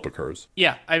if help occurs.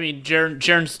 Yeah, I mean,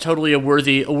 Jaren's totally a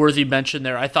worthy mention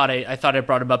there. I thought I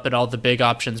brought him up in all the big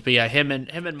options, but yeah, him and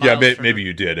Miles. Yeah, maybe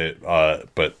you did it,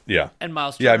 but yeah. And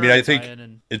Miles. Yeah, I mean, I think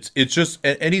it's just,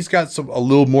 and he's got a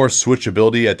little more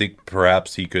switchability. I think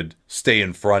perhaps he could stay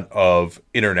in front of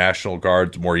international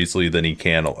guards more easily than he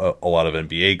can a lot of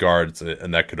NBA guards,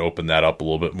 and that could open that up a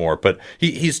little bit more. But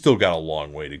he's still got a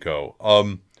long way to go.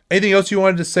 Anything else you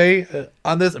wanted to say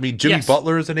on this? I mean, Jimmy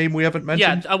Butler is a name we haven't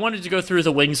mentioned. Yeah, I wanted to go through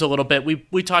the wings a little bit.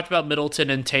 We talked about Middleton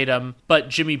and Tatum, but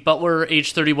Jimmy Butler,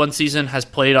 age 31 season, has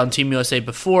played on Team USA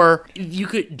before.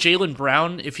 Jaylen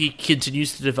Brown, if he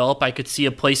continues to develop, I could see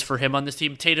a place for him on this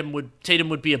team. Tatum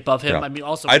would be above him. Yeah. I mean,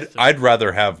 also I'd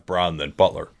rather have Brown than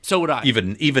Butler. So would I.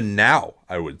 Even now,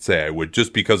 I would say I would,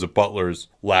 just because of Butler's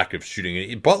lack of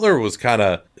shooting. Butler was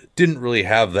didn't really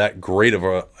have that great of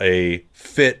a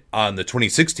fit on the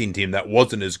 2016 team that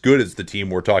wasn't as good as the team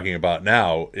we're talking about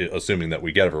now, assuming that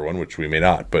we get everyone, which we may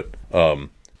not. But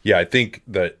yeah, I think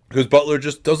that because Butler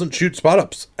just doesn't shoot spot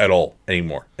ups at all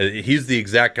anymore. He's the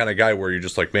exact kind of guy where you're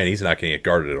just like, man, he's not going to get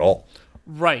guarded at all.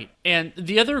 Right. And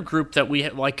the other group that we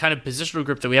have, like kind of positional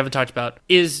group that we haven't talked about,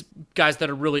 is guys that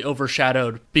are really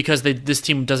overshadowed because this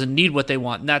team doesn't need what they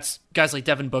want. And that's guys like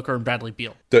Devin Booker and Bradley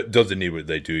Beal. Doesn't need what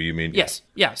they do, you mean? Yes.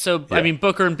 Yeah. So, yeah. I mean,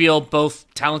 Booker and Beal, both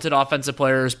talented offensive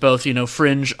players, both,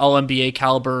 fringe All-NBA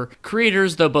caliber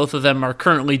creators, though both of them are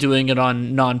currently doing it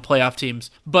on non-playoff teams.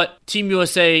 But Team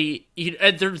USA,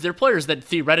 they're players that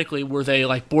theoretically, were they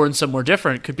like born somewhere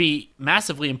different, could be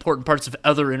massively important parts of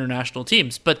other international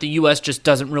teams. But the U.S. just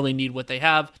doesn't really need what they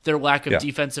have. Their lack of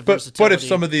defensive versatility. But if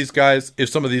some of these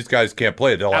guys can't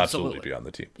play, they'll absolutely be on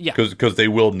the team. Yeah, because they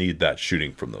will need that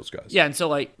shooting from those guys. Yeah, and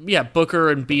so Booker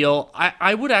and Beal.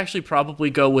 I would actually probably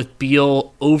go with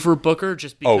Beal over Booker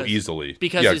just because. Oh, easily.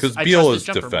 Because Beal is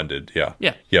defended. Yeah.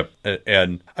 Yep.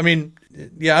 And I mean,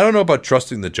 I don't know about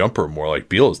trusting the jumper more. Like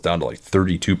Beal is down to like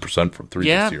 32% from three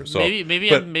this year. So maybe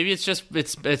it's just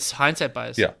it's hindsight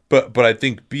bias. Yeah, but I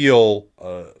think Beal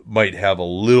might have a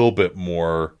little bit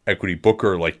more equity.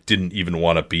 Booker didn't even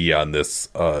want to be on this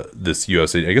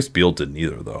USA. I guess Beal didn't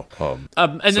either though.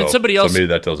 Then somebody else. So maybe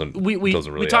that doesn't.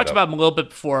 We talked about him a little bit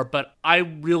before, but I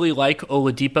really like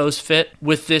Oladipo's fit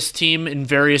with this team in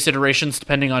various iterations,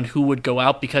 depending on who would go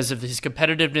out because of his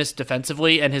competitiveness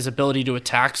defensively and his ability to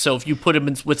attack. So if you put him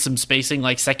in with some spacing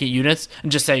like second units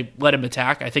and just say let him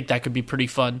attack, I think that could be pretty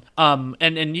fun.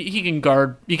 And he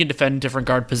can defend different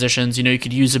guard positions. You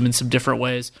could use him in some different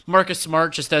ways. Marcus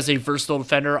Smart, just as a versatile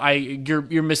defender,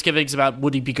 your misgivings about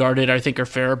would he be guarded, I think are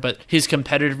fair, but his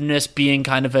competitiveness being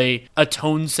kind of a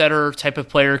tone setter type of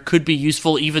player could be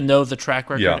useful, even though the track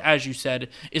record, as you said,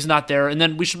 is not there. And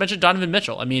then we should mention Donovan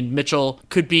Mitchell. I mean, Mitchell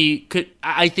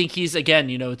I think he's, again,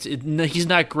 he's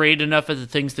not great enough at the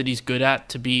things that he's good at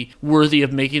to be worthy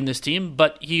of making this team,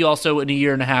 but he also in a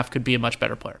year and a half could be a much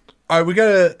better player. All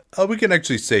right, we can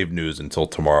actually save news until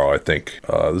tomorrow. I think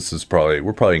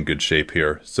we're probably in good shape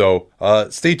here. So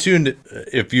stay tuned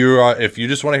if you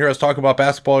just want to hear us talk about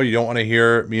basketball. You don't want to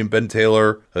hear me and Ben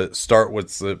Taylor start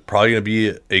what's probably going to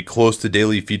be a close to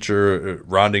daily feature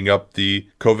rounding up the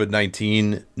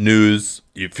COVID-19 news.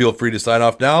 You feel free to sign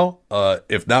off now.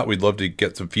 If not, we'd love to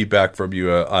get some feedback from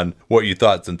you on what you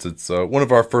thought, since it's one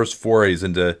of our first forays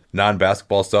into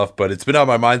non-basketball stuff. But it's been on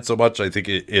my mind so much, I think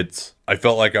I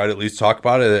felt like I'd at least talk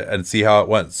about it and see how it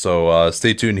went. So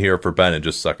stay tuned here for Ben in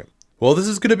just a second. Well, this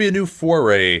is going to be a new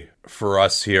foray for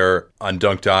us here on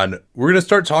Dunked On. We're going to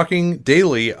start talking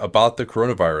daily about the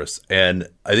coronavirus. And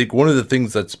I think one of the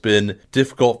things that's been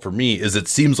difficult for me is it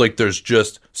seems like there's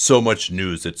just so much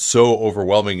news. It's so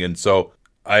overwhelming. And so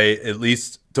I at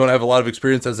least don't have a lot of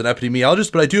experience as an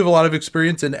epidemiologist, but I do have a lot of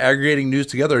experience in aggregating news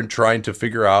together and trying to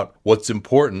figure out what's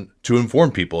important to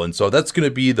inform people. And so that's going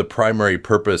to be the primary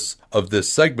purpose of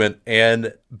this segment.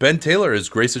 And Ben Taylor has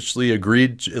graciously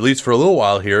agreed, at least for a little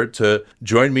while here, to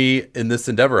join me in this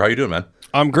endeavor. How you doing, man?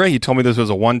 I'm great. You told me this was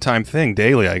a one-time thing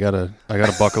daily. I gotta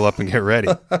buckle up and get ready.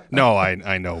 No,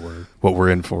 I know what we're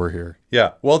in for here.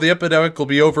 Yeah. Well, the epidemic will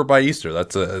be over by Easter.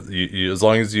 That's as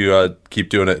long as you keep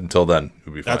doing it until then,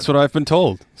 it'll be fine. That's what I've been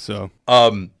told.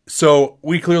 So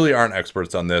we clearly aren't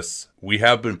experts on this. We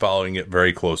have been following it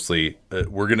very closely.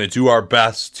 We're going to do our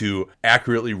best to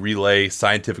accurately relay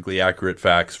scientifically accurate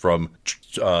facts from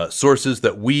sources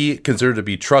that we consider to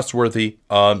be trustworthy.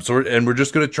 And we're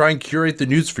just going to try and curate the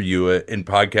news for you in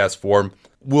podcast form.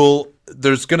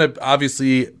 There's going to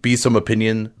obviously be some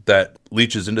opinion that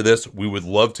leaches into this. We would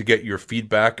love to get your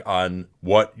feedback on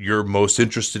what you're most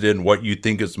interested in, what you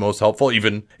think is most helpful.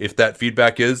 Even if that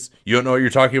feedback is, you don't know what you're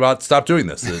talking about, stop doing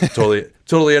this.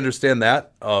 Totally understand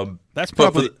that. That's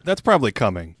probably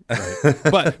coming.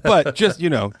 Right? but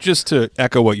just to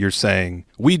echo what you're saying,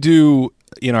 we do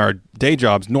in our day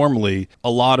jobs normally a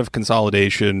lot of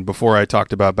consolidation. Before I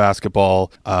talked about basketball,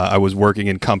 I was working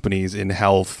in companies in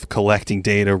health, collecting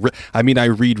data. I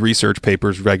read research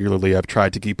papers regularly. I've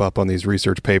tried to keep up on these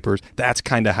research papers. That's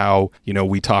kind of how,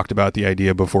 we talked about the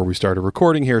idea before we started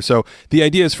recording here. So the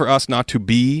idea is for us not to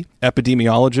be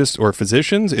epidemiologists or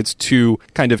physicians. It's to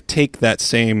kind of take that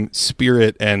same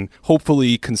spirit and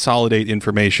hopefully consolidate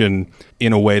information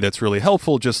in a way that's really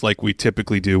helpful, just like we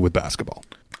typically do with basketball.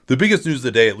 The biggest news of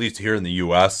the day, at least here in the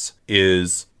U.S.,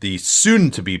 is the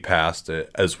soon-to-be passed,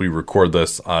 as we record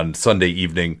this on Sunday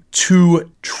evening,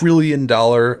 $2 trillion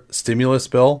stimulus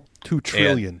bill. $2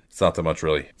 trillion. And it's not that much,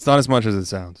 really. It's not as much as it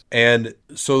sounds. And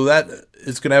so that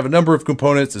is going to have a number of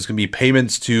components. It's going to be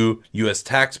payments to U.S.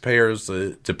 taxpayers,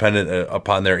 dependent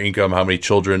upon their income, how many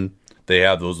children they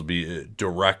have. Those will be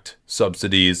direct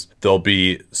subsidies. There'll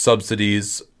be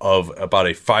subsidies of about a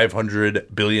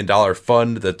 $500 billion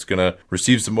fund that's going to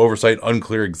receive some oversight.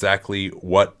 Unclear exactly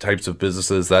what types of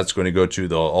businesses that's going to go to.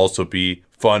 There'll also be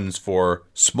funds for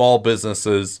small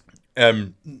businesses.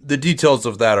 And the details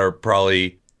of that are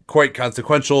probably quite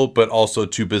consequential, but also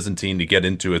too Byzantine to get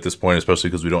into at this point, especially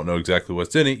because we don't know exactly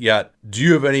what's in it yet. Do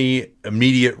you have any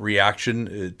immediate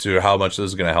reaction to how much this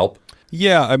is going to help?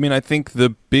 Yeah, I think the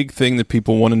big thing that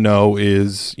people want to know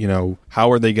is,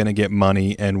 how are they going to get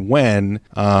money and when?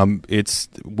 It's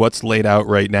what's laid out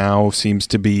right now seems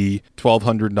to be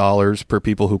 $1,200 per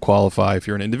people who qualify. If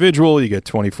you're an individual, you get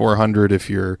 $2,400. If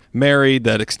you're married,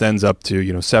 that extends up to,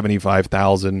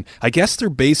 $75,000. I guess they're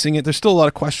basing it. There's still a lot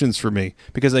of questions for me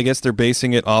because I guess they're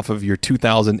basing it off of your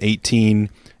 2018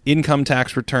 income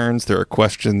tax returns. There are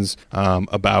questions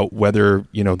about whether,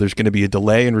 there's going to be a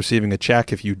delay in receiving a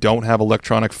check if you don't have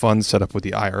electronic funds set up with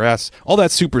the IRS. All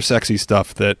that super sexy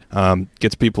stuff that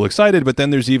gets people excited. But then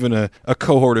there's even a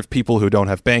cohort of people who don't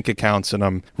have bank accounts. And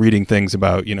I'm reading things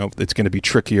about, it's going to be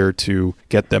trickier to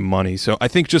get them money. So I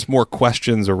think just more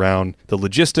questions around the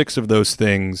logistics of those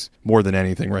things more than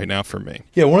anything right now for me.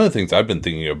 Yeah, one of the things I've been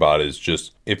thinking about is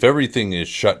just if everything is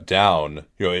shut down,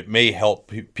 it may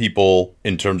help people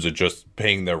in terms of just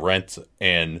paying their rent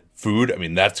and food. I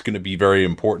mean, that's going to be very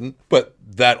important, but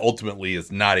that ultimately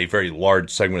is not a very large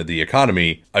segment of the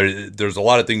economy. There's a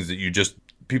lot of things that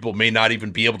people may not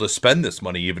even be able to spend this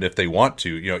money even if they want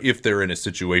to, if they're in a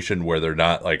situation where they're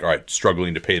not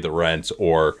struggling to pay the rent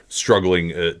or struggling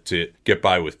to get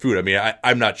by with food. I mean,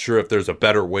 I'm not sure if there's a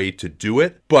better way to do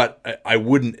it, but I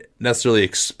wouldn't necessarily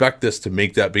expect this to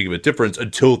make that big of a difference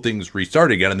until things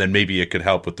restart again. And then maybe it could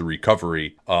help with the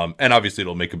recovery. And obviously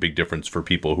it'll make a big difference for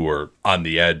people who are on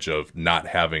the edge of not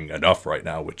having enough right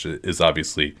now, which is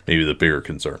obviously maybe the bigger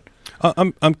concern.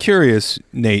 I'm curious,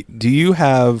 Nate, do you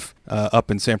have up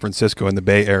in San Francisco in the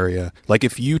Bay Area, like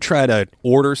if you try to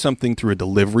order something through a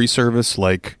delivery service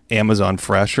like Amazon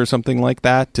Fresh or something like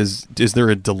that, is there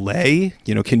a delay?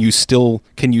 Can you still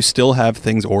have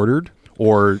things ordered?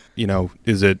 Or,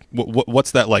 is it,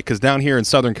 what's that like? Because down here in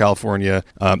Southern California,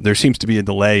 there seems to be a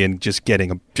delay in just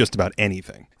getting just about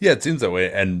anything. Yeah, it seems that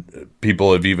way. And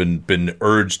people have even been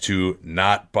urged to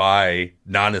not buy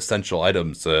non-essential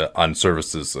items on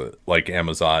services like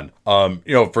Amazon.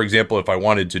 For example, if I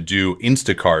wanted to do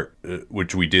Instacart,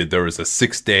 which we did, there was a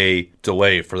 6-day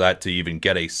delay for that to even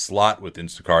get a slot with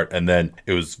Instacart. And then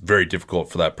it was very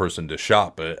difficult for that person to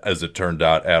shop, as it turned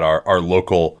out, at our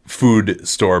local food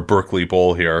store, Berkeley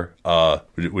Bowl here,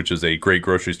 which is a great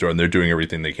grocery store, and they're doing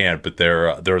everything they can. But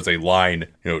there's a line,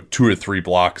 2 or 3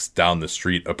 blocks down the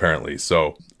street, apparently.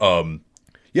 So,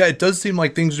 yeah, it does seem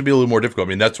like things would be a little more difficult. I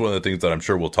mean, that's one of the things that I'm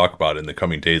sure we'll talk about in the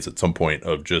coming days at some point,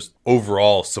 of just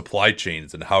overall supply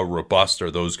chains and how robust are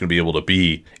those going to be able to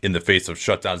be in the face of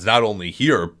shutdowns, not only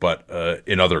here, but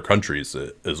in other countries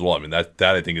as well. I mean, that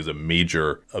I think is a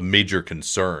major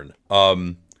concern.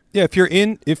 Yeah, if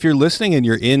you're listening and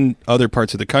you're in other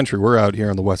parts of the country, we're out here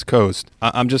on the West Coast.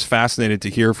 I'm just fascinated to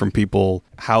hear from people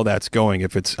how that's going.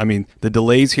 The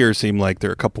delays here seem like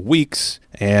they're a couple weeks,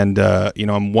 and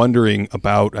I'm wondering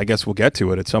about. I guess we'll get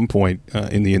to it at some point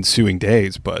in the ensuing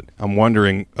days, but I'm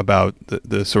wondering about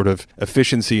the sort of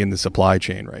efficiency in the supply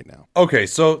chain right now. Okay,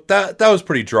 so that was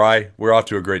pretty dry. We're off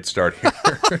to a great start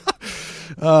here.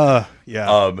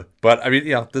 Yeah. But I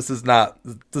mean, this is not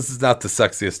the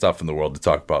sexiest stuff in the world to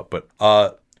talk about. But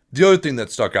the other thing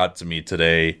that stuck out to me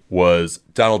today was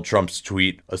Donald Trump's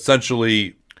tweet,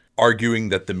 essentially arguing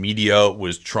that the media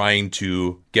was trying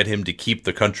to get him to keep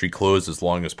the country closed as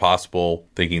long as possible,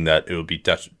 thinking that it would be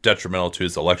detrimental to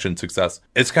his election success.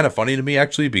 It's kind of funny to me,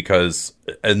 actually, because,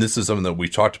 and this is something that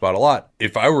we've talked about a lot,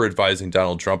 if I were advising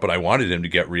Donald Trump and I wanted him to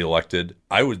get reelected,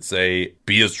 I would say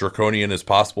be as draconian as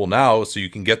possible now so you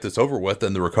can get this over with,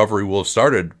 and the recovery will have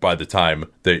started by the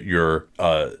time that your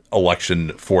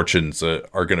election fortunes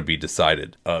are going to be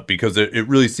decided. Because it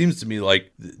really seems to me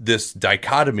like this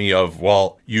dichotomy of,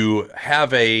 well, you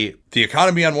have the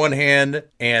economy on one hand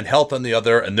and health on the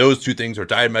other, and those two things are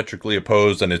diametrically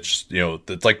opposed, and it's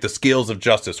it's like the scales of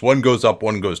justice. One goes up,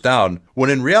 one goes down, when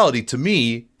in reality, to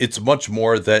me, it's much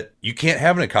more that you can't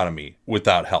have an economy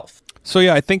without health. So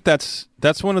yeah, I think that's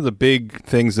one of the big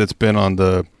things that's been on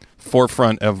the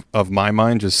forefront of my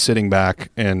mind, just sitting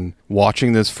back and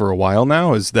watching this for a while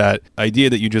now, is that idea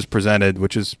that you just presented,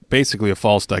 which is basically a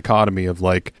false dichotomy of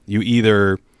like you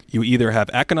either have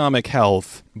economic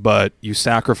health, but you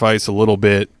sacrifice a little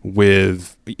bit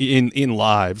in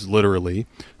lives, literally,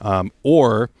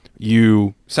 or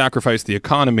you sacrifice the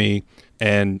economy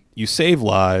and you save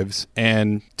lives.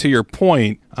 And to your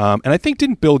point, and I think,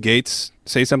 didn't Bill Gates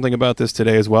say something about this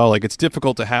today as well? Like, it's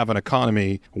difficult to have an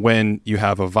economy when you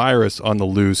have a virus on the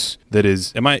loose that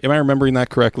is, am I remembering that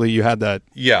correctly? You had that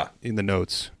in the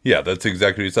notes. Yeah, that's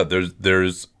exactly what you said.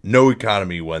 There's no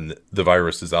economy when the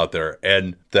virus is out there.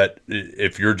 And that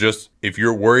if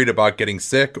you're worried about getting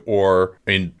sick, or,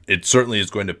 I mean, it certainly is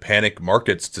going to panic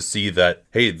markets to see that,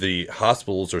 hey, the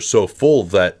hospitals are so full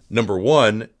that, number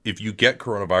one, if you get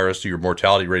coronavirus, your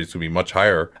mortality rate is going to be much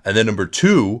higher. And then number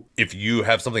two, if you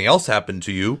have something else happen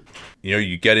to you. You know,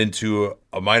 you get into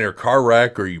a minor car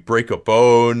wreck or you break a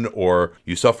bone or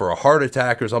you suffer a heart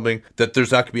attack or something, that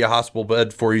there's not going to be a hospital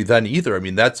bed for you then either. I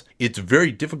mean, it's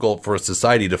very difficult for a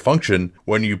society to function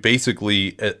when you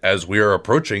basically, as we are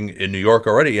approaching in New York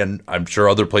already, and I'm sure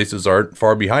other places aren't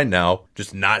far behind now,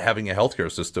 just not having a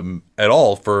healthcare system at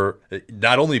all for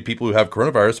not only people who have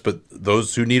coronavirus, but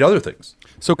those who need other things.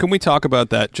 So can we talk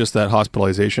about that, just that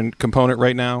hospitalization component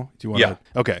right now? Do you want Yeah.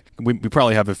 Okay. We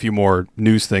probably have a few more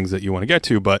news things that you want to get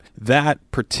to, but that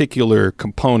particular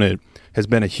component has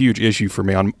been a huge issue for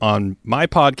me. On my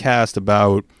podcast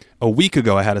about a week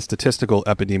ago, I had a statistical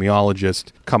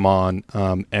epidemiologist come on,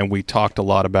 and we talked a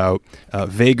lot about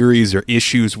vagaries or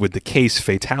issues with the case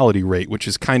fatality rate, which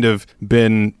has kind of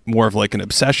been more of like an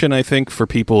obsession, I think, for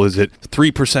people. Is it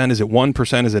 3%? Is it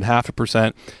 1%? Is it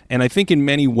 0.5%? And I think in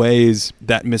many ways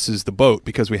that misses the boat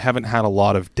because we haven't had a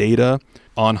lot of data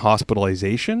on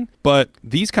hospitalization. But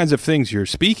these kinds of things you're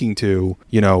speaking to,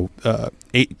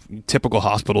 typical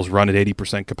hospitals run at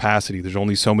 80% capacity. There's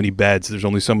only so many beds. There's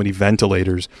only so many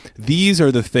ventilators. These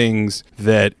are the things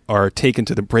that are taken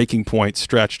to the breaking point,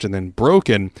 stretched, and then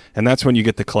broken. And that's when you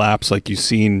get the collapse like you've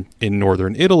seen in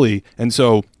northern Italy. And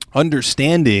so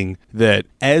understanding that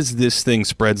as this thing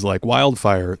spreads like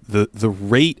wildfire, the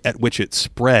rate at which it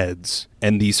spreads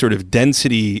and the sort of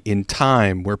density in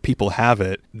time where people have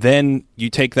it, then you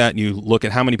take that and you look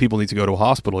at how many people need to go to a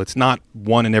hospital. It's not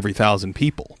 1 in every 1,000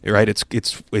 people, right?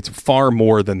 It's far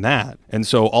more than that. And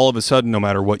so all of a sudden, no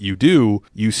matter what you do,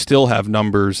 you still have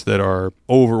numbers that are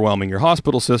overwhelming your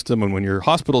hospital system. And when your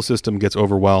hospital system gets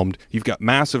overwhelmed, you've got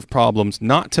massive problems,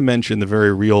 not to mention the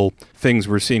very real things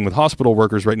we're seeing with hospital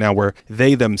workers right now where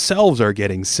they themselves are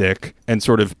getting sick and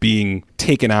sort of being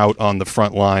taken out on the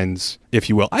front lines, if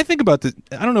you will. I think about this,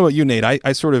 I don't know about you, Nate,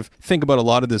 I sort of think about a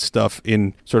lot of this stuff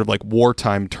in sort of like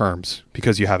wartime terms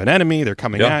because you have an enemy, they're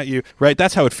coming at you, right?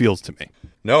 That's how it feels to me.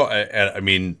 No, I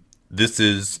mean, this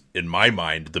is, in my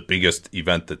mind, the biggest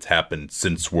event that's happened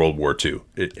since World War II.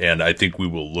 And I think we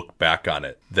will look back on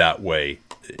it that way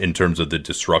in terms of the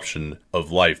disruption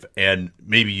of life. And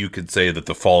maybe you could say that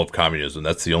the fall of communism,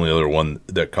 that's the only other one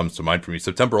that comes to mind for me.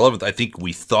 September 11th, I think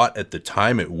we thought at the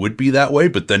time it would be that way.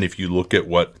 But then if you look at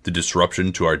what the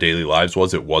disruption to our daily lives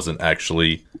was, it wasn't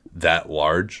actually that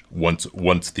large once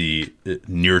the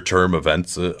near-term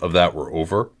events of that were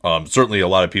over. Certainly a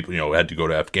lot of people, had to go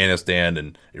to Afghanistan,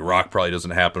 and Iraq probably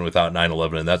doesn't happen without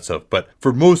 9/11 and that stuff. But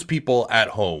for most people at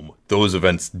home, those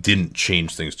events didn't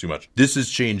change things too much. This is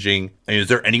changing. I mean, is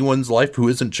there anyone's life who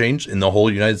isn't changed in the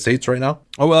whole United States right now?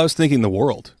 Oh, well, I was thinking the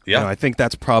world. Yeah. I think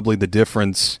that's probably the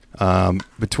difference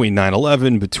between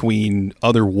 9/11, between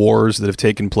other wars that have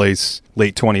taken place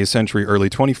late 20th century, early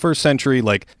 21st century.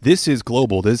 Like, this is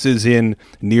global. This is in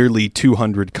nearly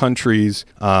 200 countries.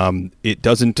 It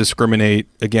doesn't discriminate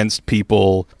against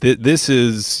people. This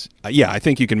is... I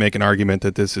think you can make an argument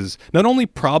that this is not only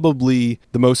probably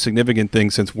the most significant thing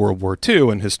since World War II,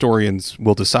 and historians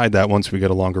will decide that once we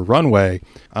get a longer runway,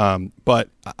 but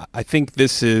I think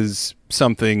this is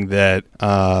something that,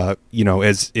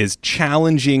 is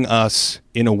challenging us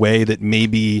in a way that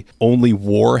maybe only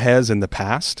war has in the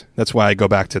past. That's why I go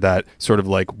back to that sort of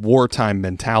like wartime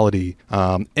mentality.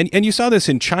 And you saw this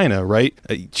in China, right?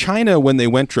 China, when they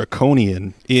went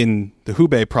draconian in the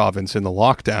Hubei province in the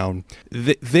lockdown,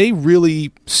 they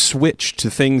really switched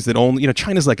to things that only,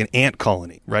 China's like an ant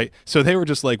colony, right? So they were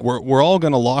just like, we're all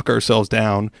going to lock ourselves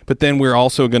down, but then we're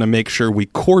also going to make sure we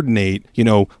coordinate,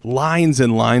 lines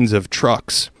and lines of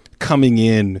trucks coming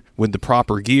in with the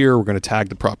proper gear. We're going to tag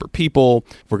the proper people.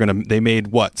 They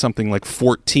made something like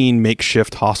 14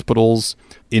 makeshift hospitals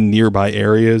in nearby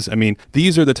areas. I mean,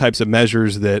 these are the types of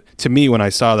measures that, to me, when I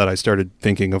saw that, I started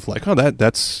thinking of like,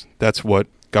 that's what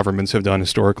governments have done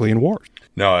historically in wars.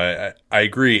 No, I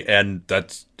agree. And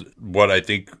that's what I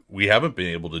think we haven't been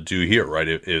able to do here, right?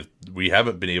 If we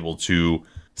haven't been able to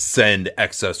send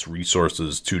excess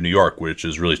resources to New York, which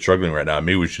is really struggling right now.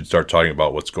 Maybe we should start talking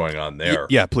about what's going on there.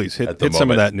 Yeah, please hit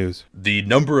some of that news. The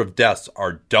number of deaths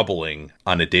are doubling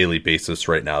on a daily basis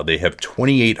right now. They have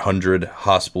 2,800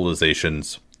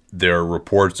 hospitalizations. There are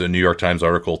reports, a New York Times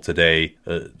article today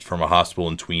from a hospital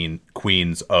in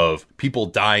Queens of people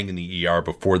dying in the ER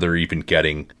before they're even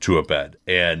getting to a bed.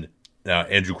 And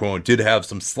Andrew Cuomo did have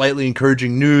some slightly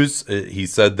encouraging news. He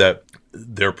said that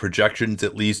their projections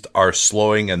at least are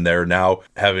slowing, and they're now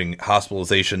having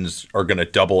hospitalizations are going to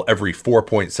double every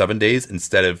 4.7 days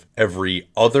instead of every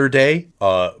other day.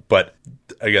 But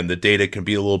again, the data can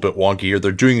be a little bit wonky here.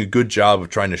 They're doing a good job of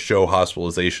trying to show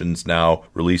hospitalizations now,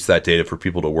 release that data for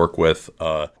people to work with.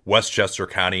 Westchester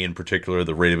County in particular,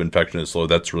 the rate of infection is low.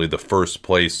 That's really the first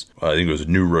place, I think it was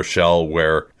New Rochelle,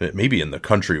 where maybe in the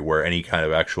country where any kind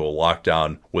of actual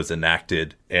lockdown was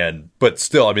enacted. But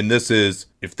still, I mean, this is,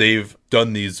 if they've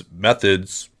done these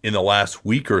methods in the last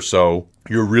week or so,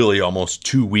 you're really almost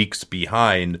 2 weeks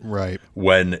behind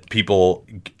when people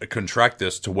contract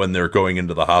this to when they're going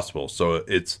into the hospital. So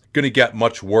it's going to get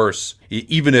much worse,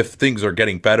 even if things are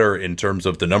getting better in terms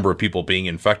of the number of people being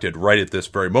infected right at this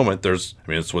very moment.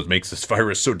 It's what makes this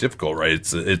virus so difficult, right?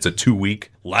 It's a 2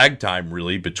 week lag time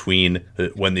really between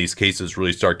when these cases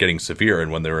really start getting severe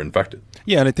and when they're infected.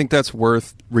 Yeah, and I think that's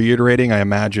worth reiterating. I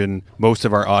imagine most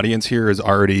of our audience here is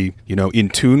already, in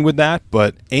tune with that.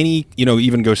 But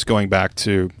even just going back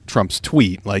to Trump's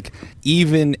tweet, like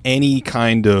even any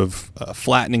kind of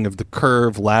flattening of the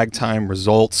curve, lag time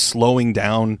results, slowing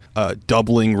down,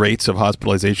 doubling rates of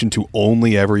hospitalization to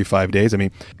only every 5 days. I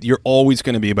mean, you're always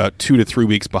going to be about 2 to 3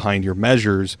 weeks behind your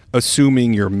measures,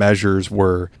 assuming your measures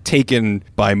were taken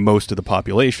by most of the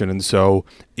population. And so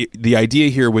the idea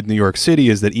here with New York City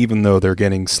is that even though they're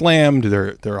getting slammed, they're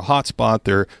a hotspot,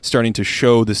 they're starting to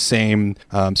show the same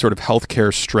sort of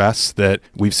healthcare stress that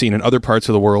we've seen in other parts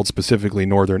of the world, specifically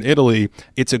northern Italy.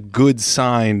 It's a good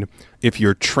sign if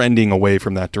you're trending away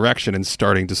from that direction and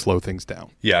starting to slow things down.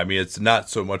 Yeah, I mean, it's not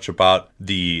so much about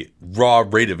the raw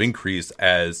rate of increase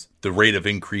as the rate of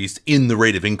increase in the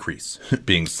rate of increase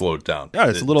being slowed down. Yeah,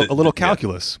 it's a little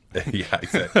calculus. Yeah,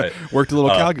 exactly. Worked a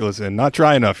little calculus in, not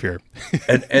dry enough here.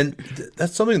 and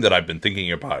that's something that I've been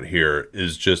thinking about here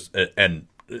is just, and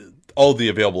all the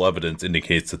available evidence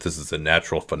indicates that this is a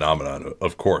natural phenomenon,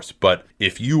 of course. But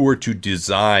if you were to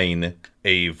design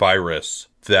a virus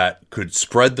that could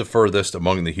spread the furthest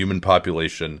among the human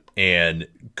population and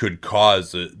could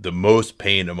cause the most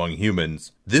pain among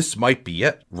humans, this might be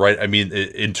it, right? I mean,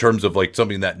 in terms of like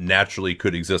something that naturally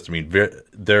could exist. I mean,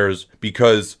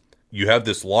 because you have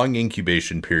this long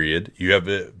incubation period, you have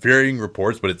varying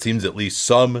reports, but it seems at least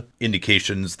some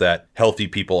indications that healthy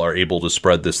people are able to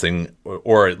spread this thing,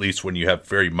 or at least when you have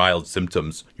very mild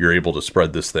symptoms, you're able to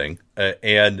spread this thing.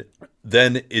 And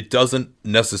then it doesn't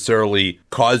necessarily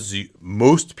cause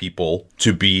most people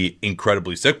to be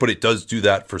incredibly sick, but it does do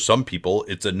that for some people.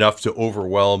 It's enough to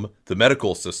overwhelm the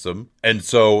medical system. And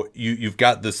so you've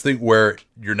got this thing where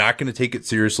you're not going to take it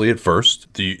seriously at first.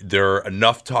 There are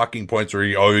enough talking points where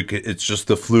it's just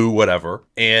the flu, whatever.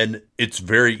 And it's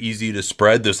very easy to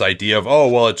spread this idea of,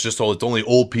 it's only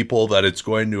old people that it's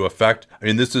going to affect. I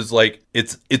mean, this is like,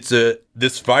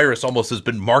 this virus almost has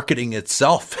been marketing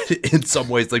itself in some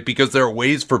ways, like, because there are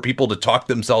ways for people to talk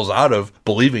themselves out of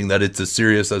believing that it's as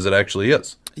serious as it actually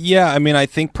is. Yeah, I mean, I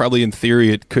think probably in theory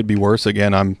it could be worse.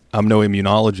 Again, I'm no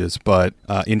immunologist, but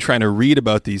in trying to read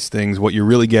about these things, what you're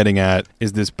really getting at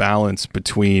is this balance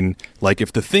between, like,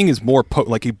 if the thing is more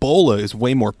potent, like Ebola is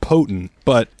way more potent,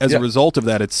 but as a result of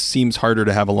that, it seems harder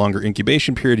to have a longer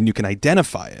incubation period and you can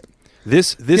identify it.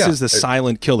 This is the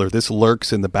silent killer. This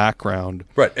lurks in the background.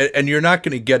 Right, and you're not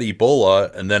going to get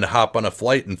Ebola and then hop on a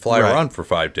flight and fly around for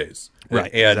 5 days.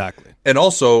 Right, exactly. And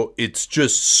also, it's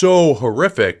just so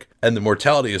horrific and the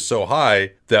mortality is so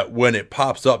high that when it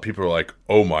pops up, people are like,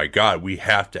 oh my God, we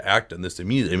have to act on this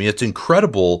immediately. I mean, it's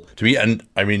incredible to me. And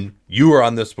I mean, you were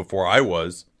on this before I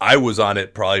was. I was on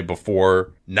it probably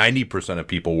before 90% of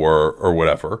people were, or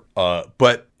whatever.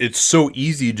 But it's so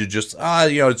easy to just,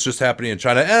 it's just happening in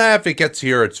China. And if it gets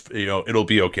here, it's, it'll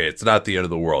be okay. It's not the end of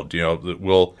the world.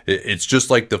 It's just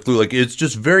like the flu. Like, it's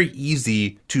just very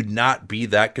easy to not be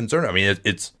that concerned. I mean,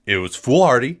 it was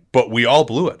foolhardy, but we all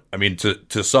blew it. I mean,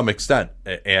 to some extent.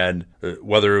 And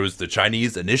whether it was the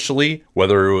Chinese initially,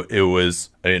 whether it was,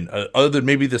 other than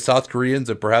maybe the South Koreans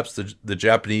and perhaps the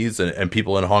Japanese and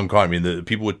people in Hong Kong, I mean, the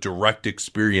people with direct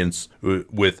experience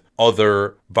with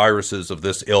other viruses of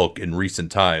this ilk in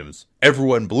recent times,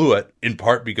 everyone blew it, in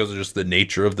part because of just the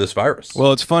nature of this virus.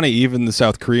 Well, it's funny, even the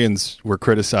South Koreans were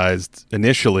criticized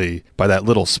initially by that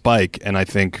little spike, and I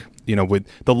think, with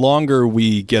the longer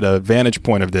we get a vantage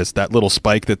point of this, that little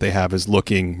spike that they have is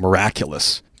looking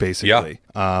miraculous, basically.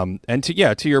 Yeah. And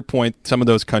to your point, some of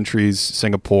those countries,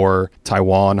 Singapore,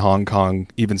 Taiwan, Hong Kong,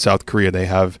 even South Korea, they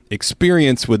have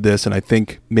experience with this, and I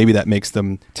think maybe that makes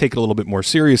them take it a little bit more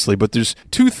seriously. But there's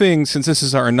two things, since this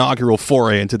is our inaugural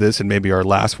foray into this, and maybe our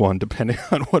last one, depending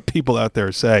on what people out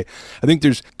there say. I think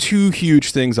there's two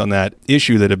huge things on that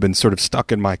issue that have been sort of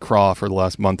stuck in my craw for the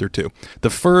last month or two. The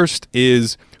first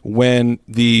is, when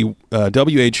the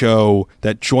WHO,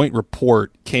 that joint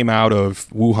report came out of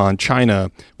Wuhan,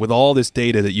 China, with all this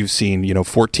data that you've seen,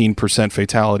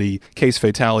 14% case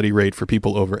fatality rate for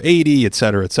people over 80, et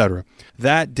cetera, et cetera.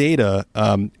 That data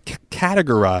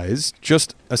categorized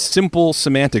just a simple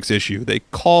semantics issue. They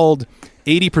called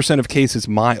 80% of cases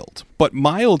mild. But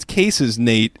mild cases,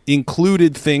 Nate,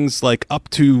 included things like up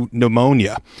to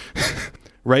pneumonia.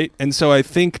 Right? And so I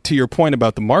think, to your point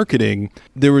about the marketing,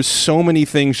 there was so many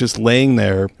things just laying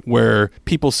there where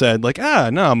people said, like,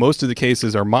 no, most of the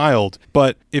cases are mild.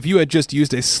 But if you had just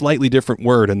used a slightly different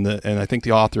word, and I think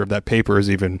the author of that paper has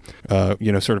even,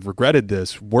 sort of regretted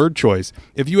this word choice.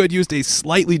 If you had used a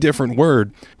slightly different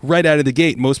word right out of the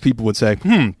gate, most people would say,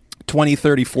 20,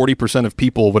 30, 40% of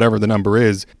people, whatever the number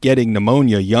is, getting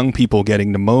pneumonia, young people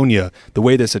getting pneumonia, the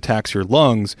way this attacks your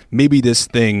lungs, maybe this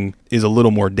thing is a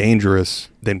little more dangerous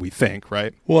than we think,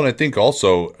 right? Well, and I think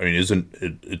also,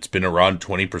 it's been around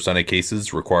 20% of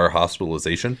cases require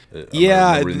hospitalization? Am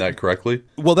I remembering that correctly?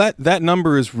 Well, that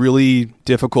number is really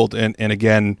difficult. And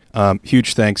again,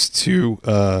 huge thanks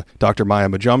to Dr. Maya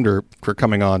Majumdar for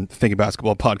coming on Thinking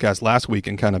Basketball podcast last week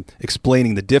and kind of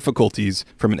explaining the difficulties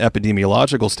from an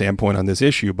epidemiological standpoint on this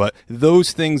issue. But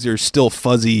those things are still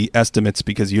fuzzy estimates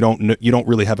because you don't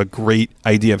really have a great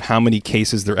idea of how many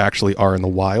cases there actually are in the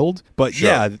wild. But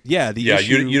sure. The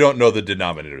issue, you don't know the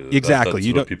denominator. Exactly.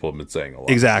 That's what people have been saying a lot.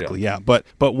 Exactly. Yeah. But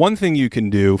one thing you can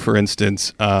do, for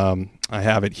instance, I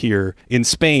have it here. In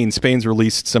Spain, Spain's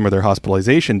released some of their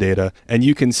hospitalization data, and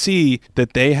you can see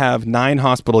that they have 9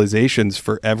 hospitalizations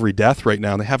for every death right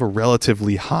now. And they have a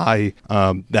relatively high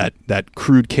that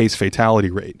crude case fatality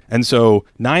rate. And so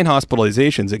 9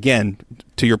 hospitalizations, again,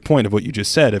 to your point of what you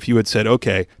just said, if you had said,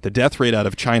 okay, the death rate out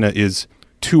of China is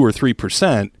 2 or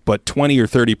 3%, but 20 or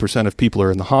 30% of people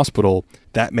are in the hospital,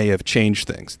 that may have changed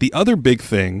things. The other big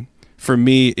thing for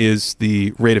me is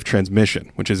the rate of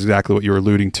transmission, which is exactly what you were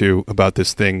alluding to about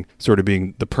this thing sort of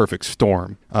being the perfect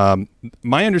storm.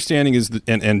 My understanding is that,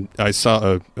 and I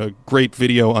saw a great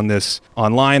video on this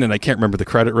online, and I can't remember the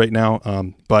credit right now,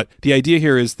 but the idea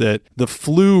here is that the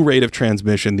flu rate of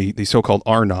transmission, the so-called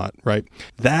R-naught, right,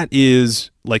 that is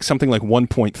like something like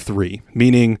 1.3,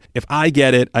 meaning if I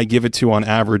get it, I give it to, on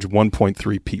average,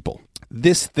 1.3 people.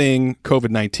 This thing,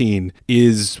 COVID-19,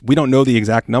 we don't know the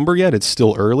exact number yet. It's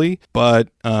still early, but,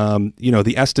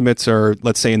 the estimates are,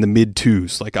 let's say, in the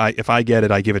mid-2s. Like if I get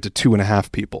it, I give it to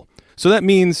 2.5 people. So that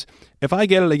means if I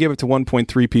get it, I give it to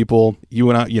 1.3 people. You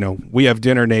and I, we have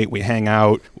dinner, Nate, we hang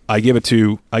out. I give it to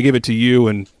you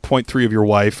and 0.3 of your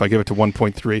wife. I give it to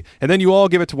 1.3. And then you all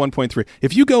give it to 1.3.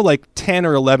 If you go like 10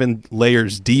 or 11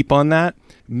 layers deep on that,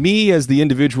 me as the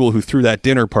individual who threw that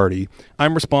dinner party,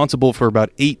 I'm responsible for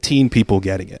about 18 people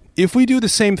getting it. If we do the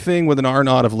same thing with an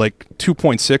R-naught of like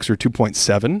 2.6 or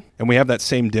 2.7, and we have that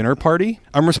same dinner party,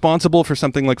 I'm responsible for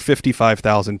something like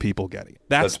 55,000 people getting it.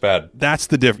 That's bad. That's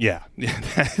the difference. Yeah,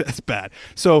 that's bad.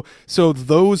 So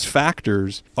those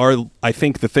factors are, I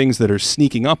think, the things that are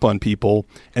sneaking up on people,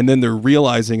 and then they're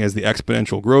realizing as the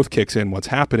exponential growth kicks in what's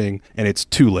happening, and it's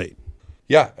too late.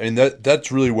 Yeah, that's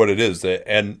really what it is.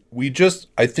 And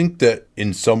I think that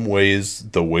in some ways,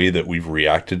 the way that we've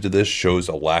reacted to this shows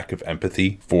a lack of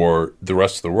empathy for the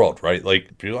rest of the world, right?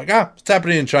 Like, people are like, it's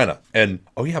happening in China. And,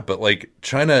 oh yeah, but like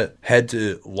China had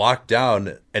to lock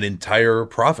down an entire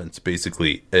province,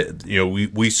 basically.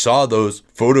 We saw those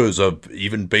photos of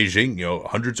even Beijing,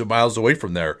 hundreds of miles away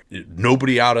from there,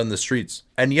 nobody out on the streets.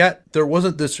 And yet there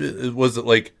wasn't this, was it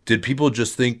like, did people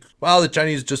just think, well, the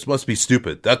Chinese just must be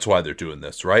stupid. That's why they're doing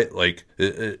this, right? Like,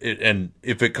 and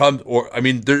if it comes,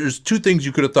 there's two things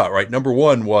you could have thought, right? Number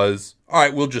one was, all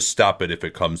right, we'll just stop it if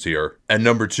it comes here. And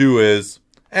number two is,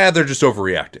 they're just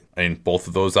overreacting. I mean, both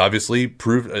of those obviously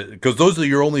prove, because those are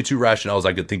your only two rationales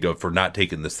I could think of for not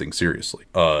taking this thing seriously.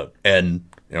 And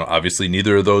obviously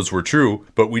neither of those were true,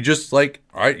 but we just like,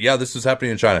 all right, yeah, this is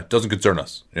happening in China. It doesn't concern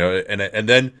us. And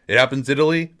then it happens in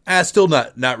Italy. Still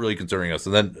not really concerning us.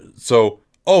 And then,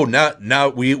 now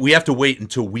we have to wait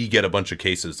until we get a bunch of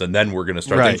cases, and then we're going to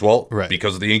start things. Well,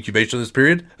 because of the incubation of this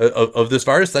period of this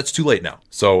virus, that's too late now.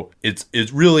 So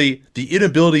it's really the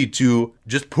inability to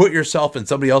just put yourself in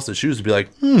somebody else's shoes and be like,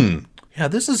 yeah,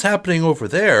 this is happening over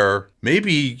there.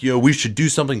 Maybe, we should do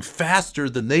something faster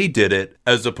than they did it,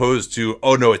 as opposed to,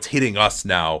 oh no, it's hitting us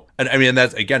now. And I mean,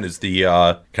 that's again is the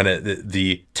kind of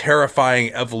the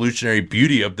terrifying evolutionary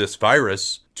beauty of this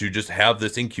virus, to just have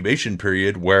this incubation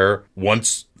period where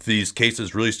once these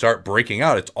cases really start breaking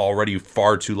out, it's already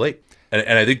far too late.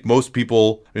 And I think most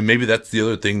people, I mean, maybe that's the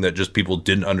other thing that just people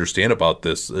didn't understand about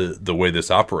this, the way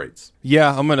this operates.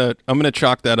 Yeah, I'm gonna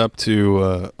chalk that up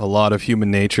to a lot of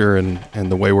human nature and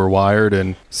the way we're wired,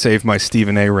 and save my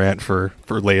Stephen A. rant for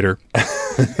later.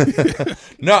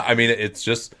 No, I mean, it's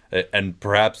just, and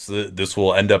perhaps this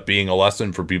will end up being a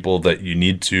lesson for people that you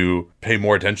need to pay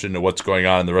more attention to what's going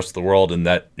on in the rest of the world, and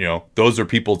that, you know, those are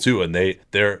people too, and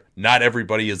they're not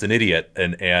everybody is an idiot,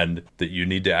 and that you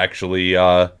need to actually, you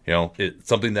know,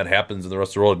 something that happens in the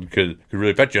rest of the world could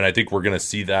really affect you. And I think we're going to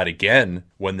see that again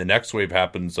when the next wave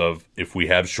happens, of if we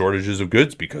have shortages of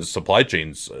goods because supply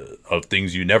chains of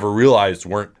things you never realized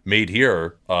weren't made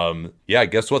here. Yeah,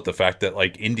 guess what? The fact that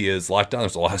like India is locked down,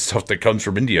 there's a lot of stuff that comes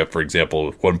from India, for example,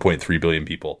 with 1.3 billion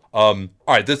people. All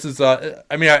right, this is, I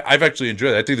mean, I've actually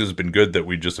enjoyed it. I think this has been good that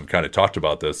we just have kind of talked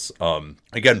about this.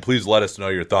 Again, please let us know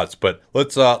your thoughts, but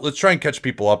let's try and catch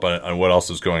people up on what else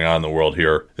is going on in the world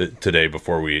here today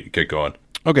before we get going.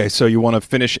 Okay, so you want to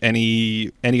finish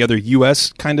any other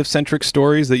U.S. kind of centric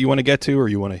stories that you want to get to, or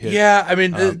you want to hit? Yeah, I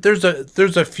mean, there's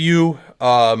a few.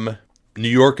 New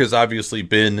York has obviously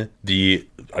been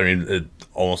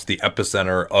almost the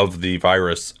epicenter of the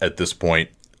virus at this point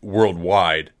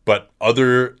worldwide, but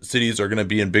other cities are going to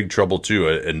be in big trouble too.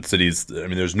 And cities, I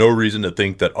mean, there's no reason to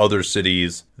think that other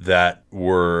cities that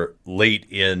were late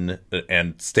in,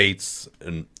 and states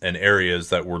and areas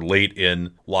that were late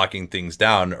in locking things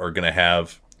down are going to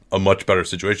have a much better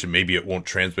situation. Maybe it won't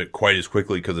transmit quite as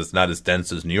quickly because it's not as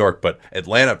dense as New York, but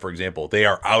Atlanta, for example, they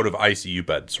are out of ICU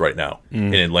beds right now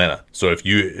in Atlanta. So if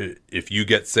you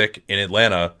get sick in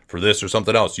Atlanta for this or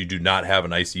something else, you do not have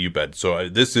an ICU bed. So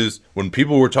this is, when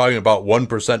people were talking about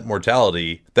 1%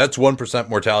 mortality, that's 1%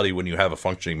 mortality when you have a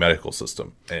functioning medical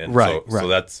system. And right. So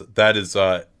that is,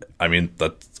 I mean,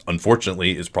 that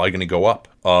unfortunately is probably going to go up.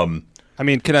 I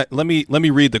mean, let me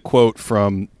read the quote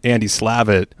from Andy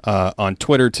Slavitt on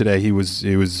Twitter today. He was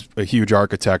a huge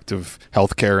architect of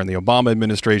healthcare in the Obama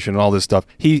administration and all this stuff.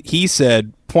 He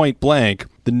said point blank,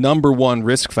 the number one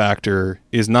risk factor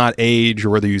is not age or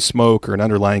whether you smoke or an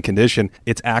underlying condition.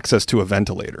 It's access to a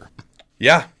ventilator.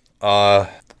 Yeah.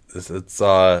 I've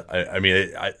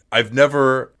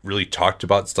never really talked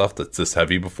about stuff that's this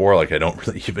heavy before. Like, I don't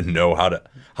really even know how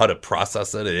to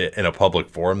process it in a public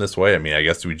forum this way. I mean, I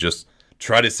guess we just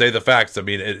try to say the facts. I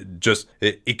mean,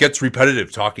 it gets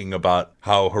repetitive talking about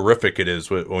how horrific it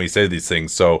is when we say these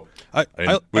things. So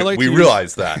we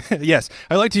realize that. Yes.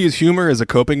 I like to use humor as a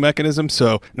coping mechanism.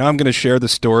 So now I'm going to share the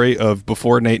story of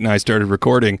before Nate and I started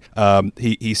recording.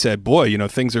 He said, boy, you know,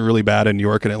 things are really bad in New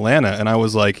York and Atlanta. And I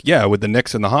was like, yeah, with the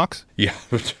Knicks and the Hawks? Yeah,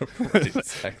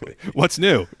 exactly. What's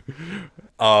new?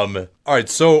 All right.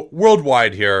 So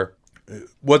worldwide here,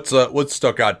 what's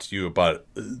stuck out to you about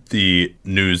the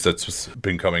news that's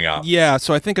been coming out? Yeah,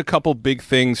 so I think a couple big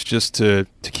things just to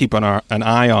keep an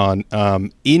eye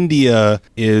on. India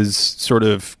is sort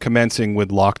of commencing with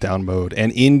lockdown mode,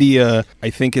 and India,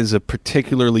 I think, is a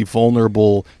particularly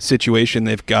vulnerable situation.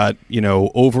 They've got, you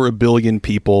know, over 1 billion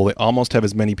people. They almost have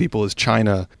as many people as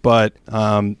China, but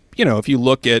you know, if you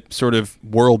look at sort of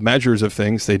world measures of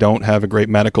things, they don't have a great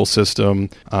medical system.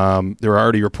 There are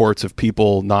already reports of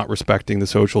people not respecting the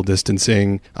social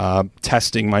distancing.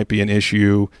 Testing might be an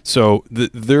issue. So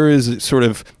there is sort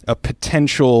of a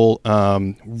potential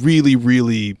really,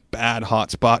 really bad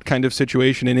hotspot kind of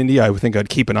situation in India. I would think I'd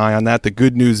keep an eye on that. The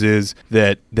good news is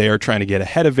that they are trying to get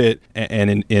ahead of it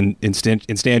and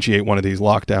instantiate one of these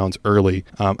lockdowns early.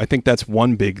 I think that's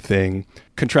one big thing.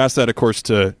 Contrast that, of course,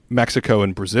 to Mexico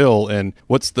and Brazil. And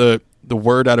what's the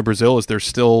word out of Brazil is they're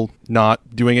still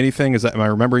not doing anything. Am I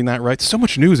remembering that right? So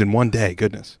much news in one day.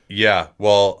 Goodness. Yeah.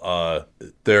 Well,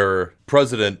 their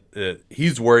president,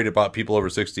 he's worried about people over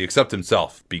 60, except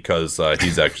himself, because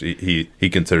he's actually he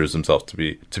considers himself to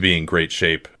be in great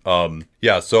shape.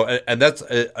 Yeah. So, and that's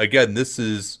again, this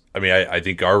is, I mean, I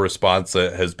think our response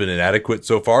has been inadequate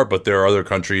so far, but there are other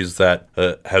countries that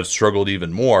have struggled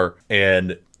even more,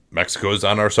 and Mexico is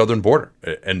on our southern border.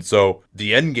 And so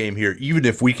the end game here, even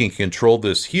if we can control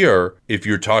this here, if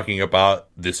you're talking about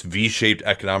this V-shaped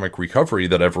economic recovery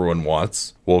that everyone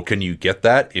wants, well, can you get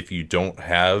that if you don't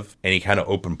have any kind of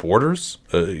open borders?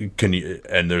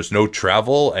 And there's no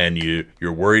travel, and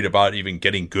you're worried about even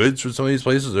getting goods from some of these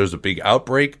places? There's a big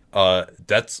outbreak.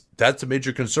 That's a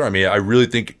major concern. I mean, I really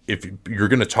think if you're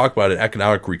going to talk about an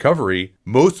economic recovery,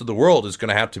 most of the world is going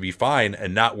to have to be fine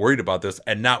and not worried about this,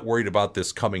 and not worried about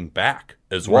this coming back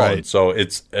as well. Right. And so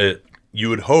you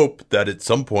would hope that at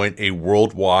some point a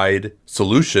worldwide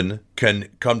solution can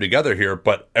come together here,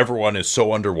 but everyone is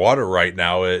so underwater right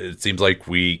now, it seems like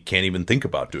we can't even think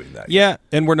about doing that. Yeah,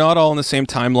 and we're not all in the same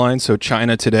timeline. So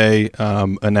China today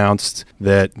announced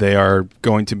that they are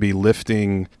going to be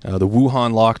lifting the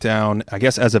Wuhan lockdown, I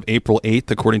guess, as of April 8th,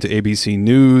 according to ABC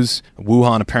News.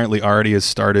 Wuhan apparently already has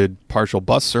started partial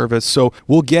bus service. So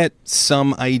we'll get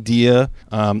some idea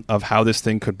of how this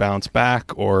thing could bounce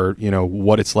back, or,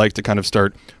 what it's like to kind of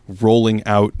start rolling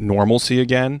out normalcy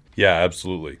again. Yeah,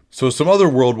 absolutely. So some other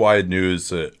worldwide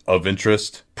news of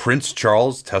interest. Prince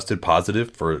Charles tested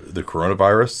positive for the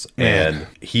coronavirus, and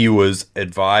he was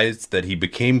advised that he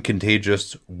became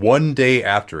contagious one day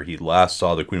after he last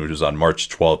saw the Queen, which was on March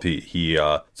 12th. He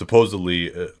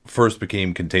supposedly first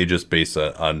became contagious based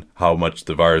on how much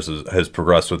the virus has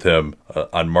progressed with him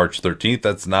on March 13th.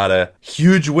 That's not a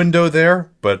huge window there,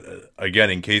 but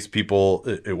again, in case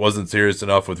it wasn't serious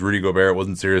enough with Rudy Gobert, it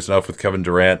wasn't serious enough with Kevin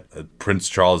Durant, Prince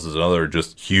Charles is another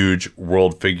just huge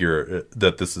world figure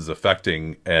that this is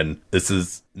affecting. And this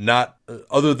is not,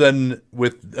 other than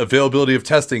with availability of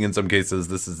testing in some cases,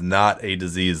 this is not a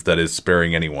disease that is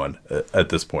sparing anyone at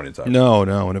this point in time. No.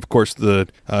 And of course, the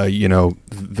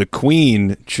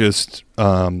Queen just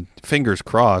fingers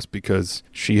crossed, because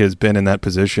she has been in that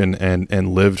position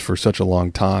and lived for such a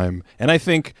long time. And I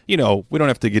think, we don't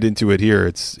have to get into it here.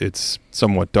 It's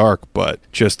somewhat dark, but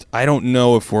just, I don't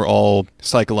know if we're all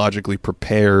psychologically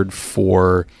prepared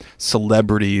for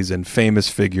celebrities and famous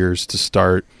figures to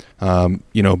start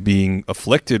being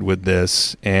afflicted with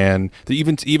this. And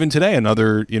even today,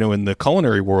 another, in the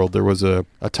culinary world, there was a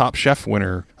Top Chef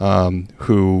winner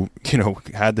who,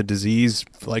 had the disease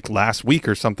like last week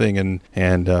or something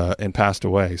and passed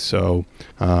away. So,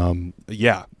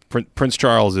 Prince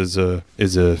Charles is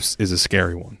a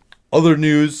scary one. Other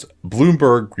news,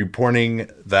 Bloomberg reporting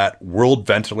that world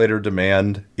ventilator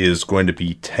demand is going to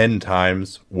be 10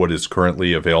 times what is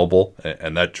currently available.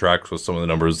 And that tracks with some of the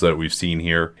numbers that we've seen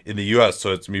here in the U.S.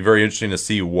 So it's going to be very interesting to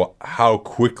see how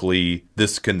quickly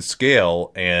this can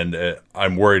scale. And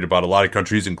I'm worried about a lot of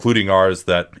countries, including ours,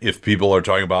 that if people are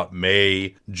talking about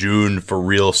May, June for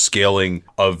real scaling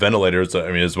of ventilators, I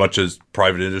mean, as much as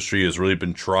private industry has really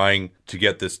been trying to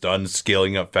get this done,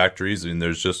 scaling up factories, I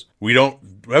mean, we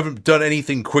haven't done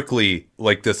anything quickly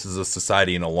like this as a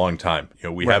society in a long time.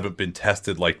 We haven't been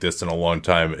tested like this in a long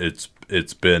time.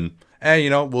 It's been,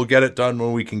 we'll get it done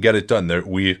when we can get it done.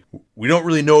 We don't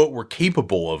really know what we're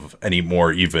capable of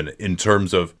anymore, even in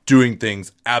terms of doing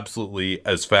things absolutely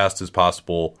as fast as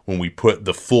possible when we put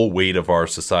the full weight of our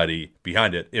society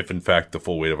behind it, if in fact the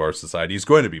full weight of our society is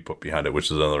going to be put behind it, which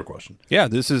is another question. Yeah,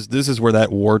 this is where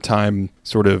that wartime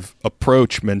sort of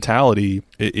approach mentality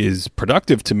is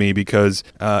productive to me, because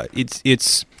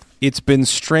it's been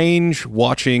strange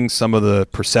watching some of the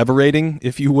perseverating,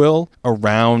 if you will,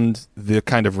 around the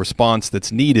kind of response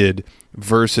that's needed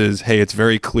versus, hey, it's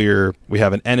very clear we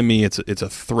have an enemy. It's a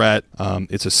threat.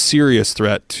 It's a serious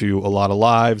threat to a lot of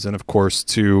lives, and of course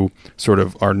to sort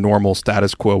of our normal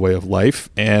status quo way of life.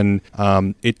 And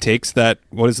it takes that,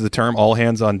 what is the term? All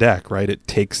hands on deck, right? It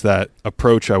takes that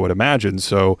approach, I would imagine.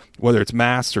 So whether it's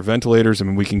masks or ventilators, I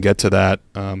mean, we can get to that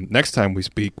next time we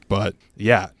speak. But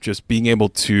yeah, just being able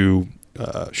to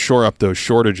shore up those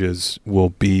shortages will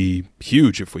be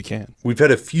huge if we can. We've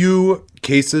had a few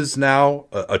cases now.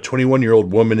 A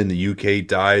 21-year-old woman in the UK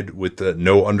died with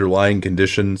no underlying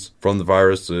conditions from the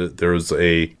virus. There was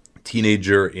a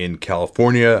teenager in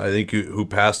California, I think, who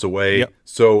passed away. Yep.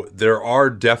 So there are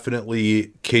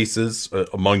definitely cases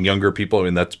among younger people. I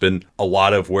mean, that's been a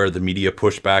lot of where the media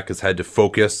pushback has had to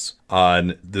focus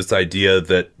on this idea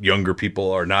that younger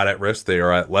people are not at risk. They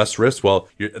are at less risk. Well,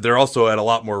 they're also at a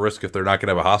lot more risk if they're not going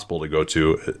to have a hospital to go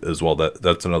to as well.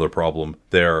 That's another problem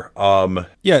there.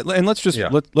 Yeah, and let's just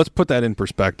let's put that in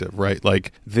perspective, right?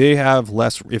 Like, they have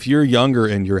less. If you're younger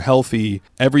and you're healthy,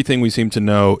 everything we seem to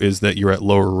know is that you're at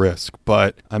lower risk.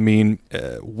 But I mean,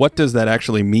 what does that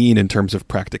actually mean in terms of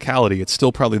practicality? It's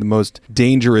still probably the most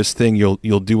dangerous thing you'll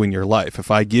do in your life.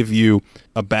 If I give you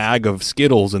a bag of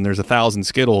Skittles and there's 1,000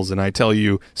 Skittles and I tell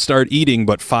you start eating,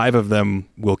 but 5 of them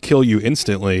will kill you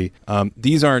instantly,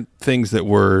 these aren't things that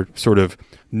we're sort of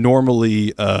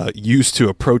normally used to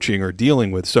approaching or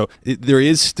dealing with. So there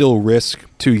is still risk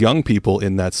to young people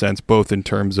in that sense, both in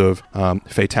terms of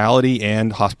fatality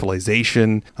and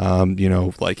hospitalization,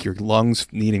 like your lungs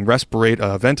needing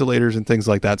ventilators and things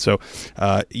like that. So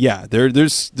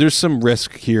there's some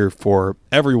risk here for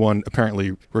everyone,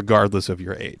 apparently, regardless of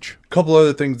your age. A couple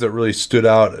other things that really stood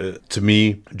out to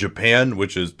me. Japan,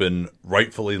 which has been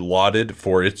rightfully lauded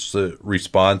for its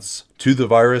response to the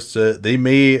virus, they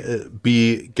may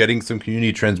be getting some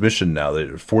community transmission now.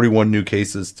 There are 41 new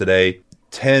cases today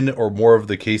 10 or more of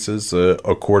the cases,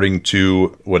 according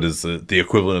to what is the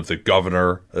equivalent of the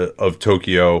governor of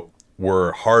Tokyo,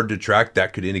 were hard to track.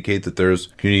 That could indicate that there's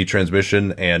community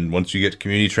transmission. And once you get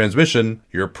community transmission,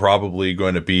 you're probably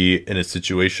going to be in a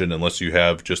situation, unless you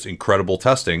have just incredible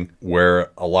testing,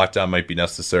 where a lockdown might be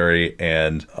necessary.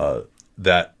 And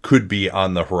that could be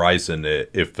on the horizon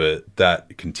if that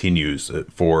continues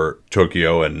for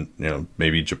Tokyo and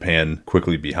maybe Japan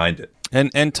quickly behind it.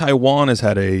 And Taiwan has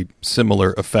had a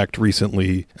similar effect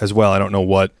recently as well. I don't know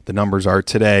what the numbers are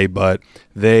today, but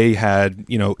they had,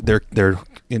 their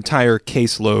entire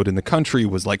caseload in the country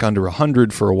was like under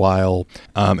 100 for a while,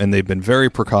 and they've been very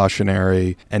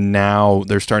precautionary, and now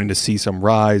they're starting to see some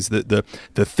rise. The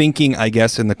thinking, I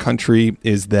guess, in the country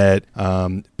is that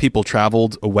people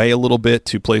traveled away a little bit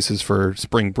to places for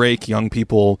spring break. Young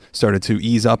people started to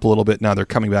ease up a little bit. Now they're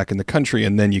coming back in the country,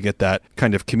 and then you get that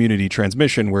kind of community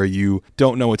transmission where you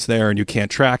don't know it's there and you can't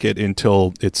track it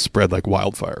until it's spread like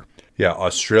wildfire. Yeah,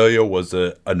 Australia was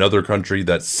another country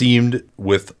that seemed,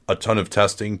 with a ton of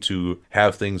testing, to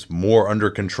have things more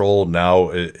under control. Now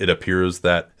it appears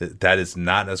that is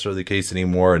not necessarily the case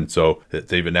anymore. And so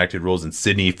they've enacted rules in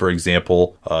Sydney, for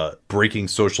example. Breaking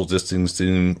social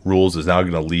distancing rules is now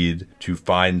going to lead to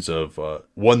fines of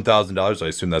 $1,000. I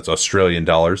assume that's Australian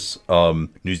dollars.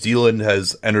 New Zealand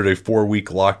has entered a 4-week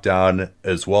lockdown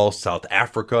as well. South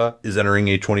Africa is entering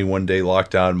a 21-day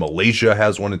lockdown. Malaysia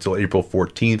has one until April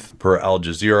 14th. Per Al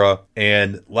Jazeera.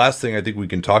 And last thing I think we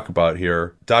can talk about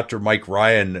here, Dr. Mike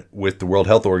Ryan with the World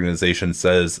Health Organization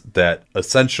says that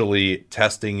essentially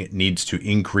testing needs to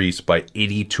increase by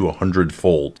 80 to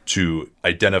 100-fold to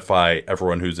identify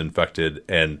everyone who's infected,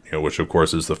 and which of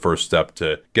course is the first step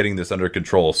to getting this under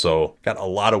control. So got a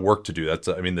lot of work to do.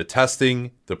 The testing,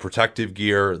 the protective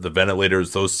gear, the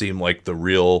ventilators, those seem like the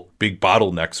real big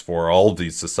bottlenecks for all of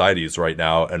these societies right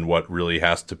now, and what really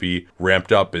has to be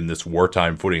ramped up in this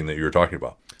wartime footing that you were talking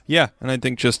about. Yeah, and I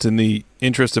think just in the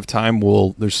interest of time,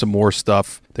 there's some more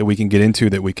stuff that we can get into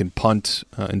that we can punt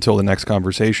until the next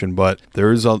conversation. But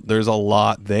there's a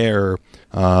lot there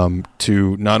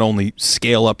to not only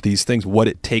scale up these things, what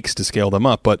it takes to scale them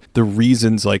up, but the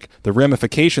reasons, like the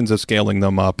ramifications of scaling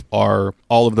them up are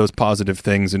all of those positive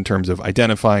things in terms of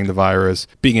identifying the virus,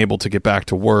 being able to get back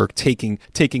to work, taking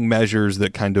measures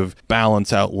that kind of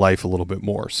balance out life a little bit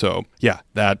more. So yeah,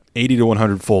 that 80 to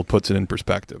 100-fold puts it in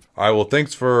perspective. All right, well,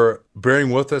 thanks for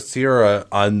bearing with us here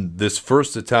on this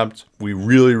first attempt. We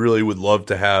really, really would love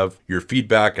to have your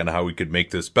feedback on how we could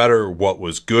make this better, what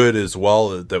was good as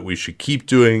well, that we should keep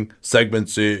doing,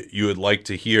 segments you would like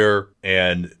to hear,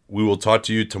 and we will talk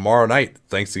to you tomorrow night.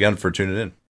 Thanks again for tuning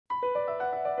in.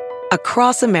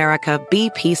 Across America,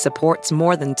 BP supports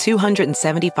more than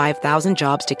 275,000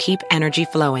 jobs to keep energy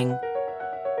flowing.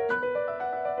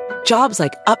 Jobs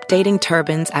like updating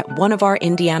turbines at one of our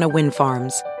Indiana wind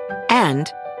farms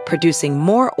and producing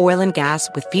more oil and gas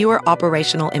with fewer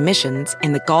operational emissions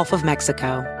in the Gulf of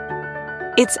Mexico.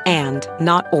 It's and,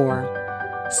 not or.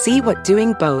 See what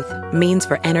doing both means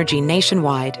for energy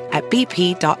nationwide at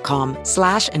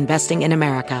bp.com/investing in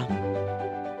America.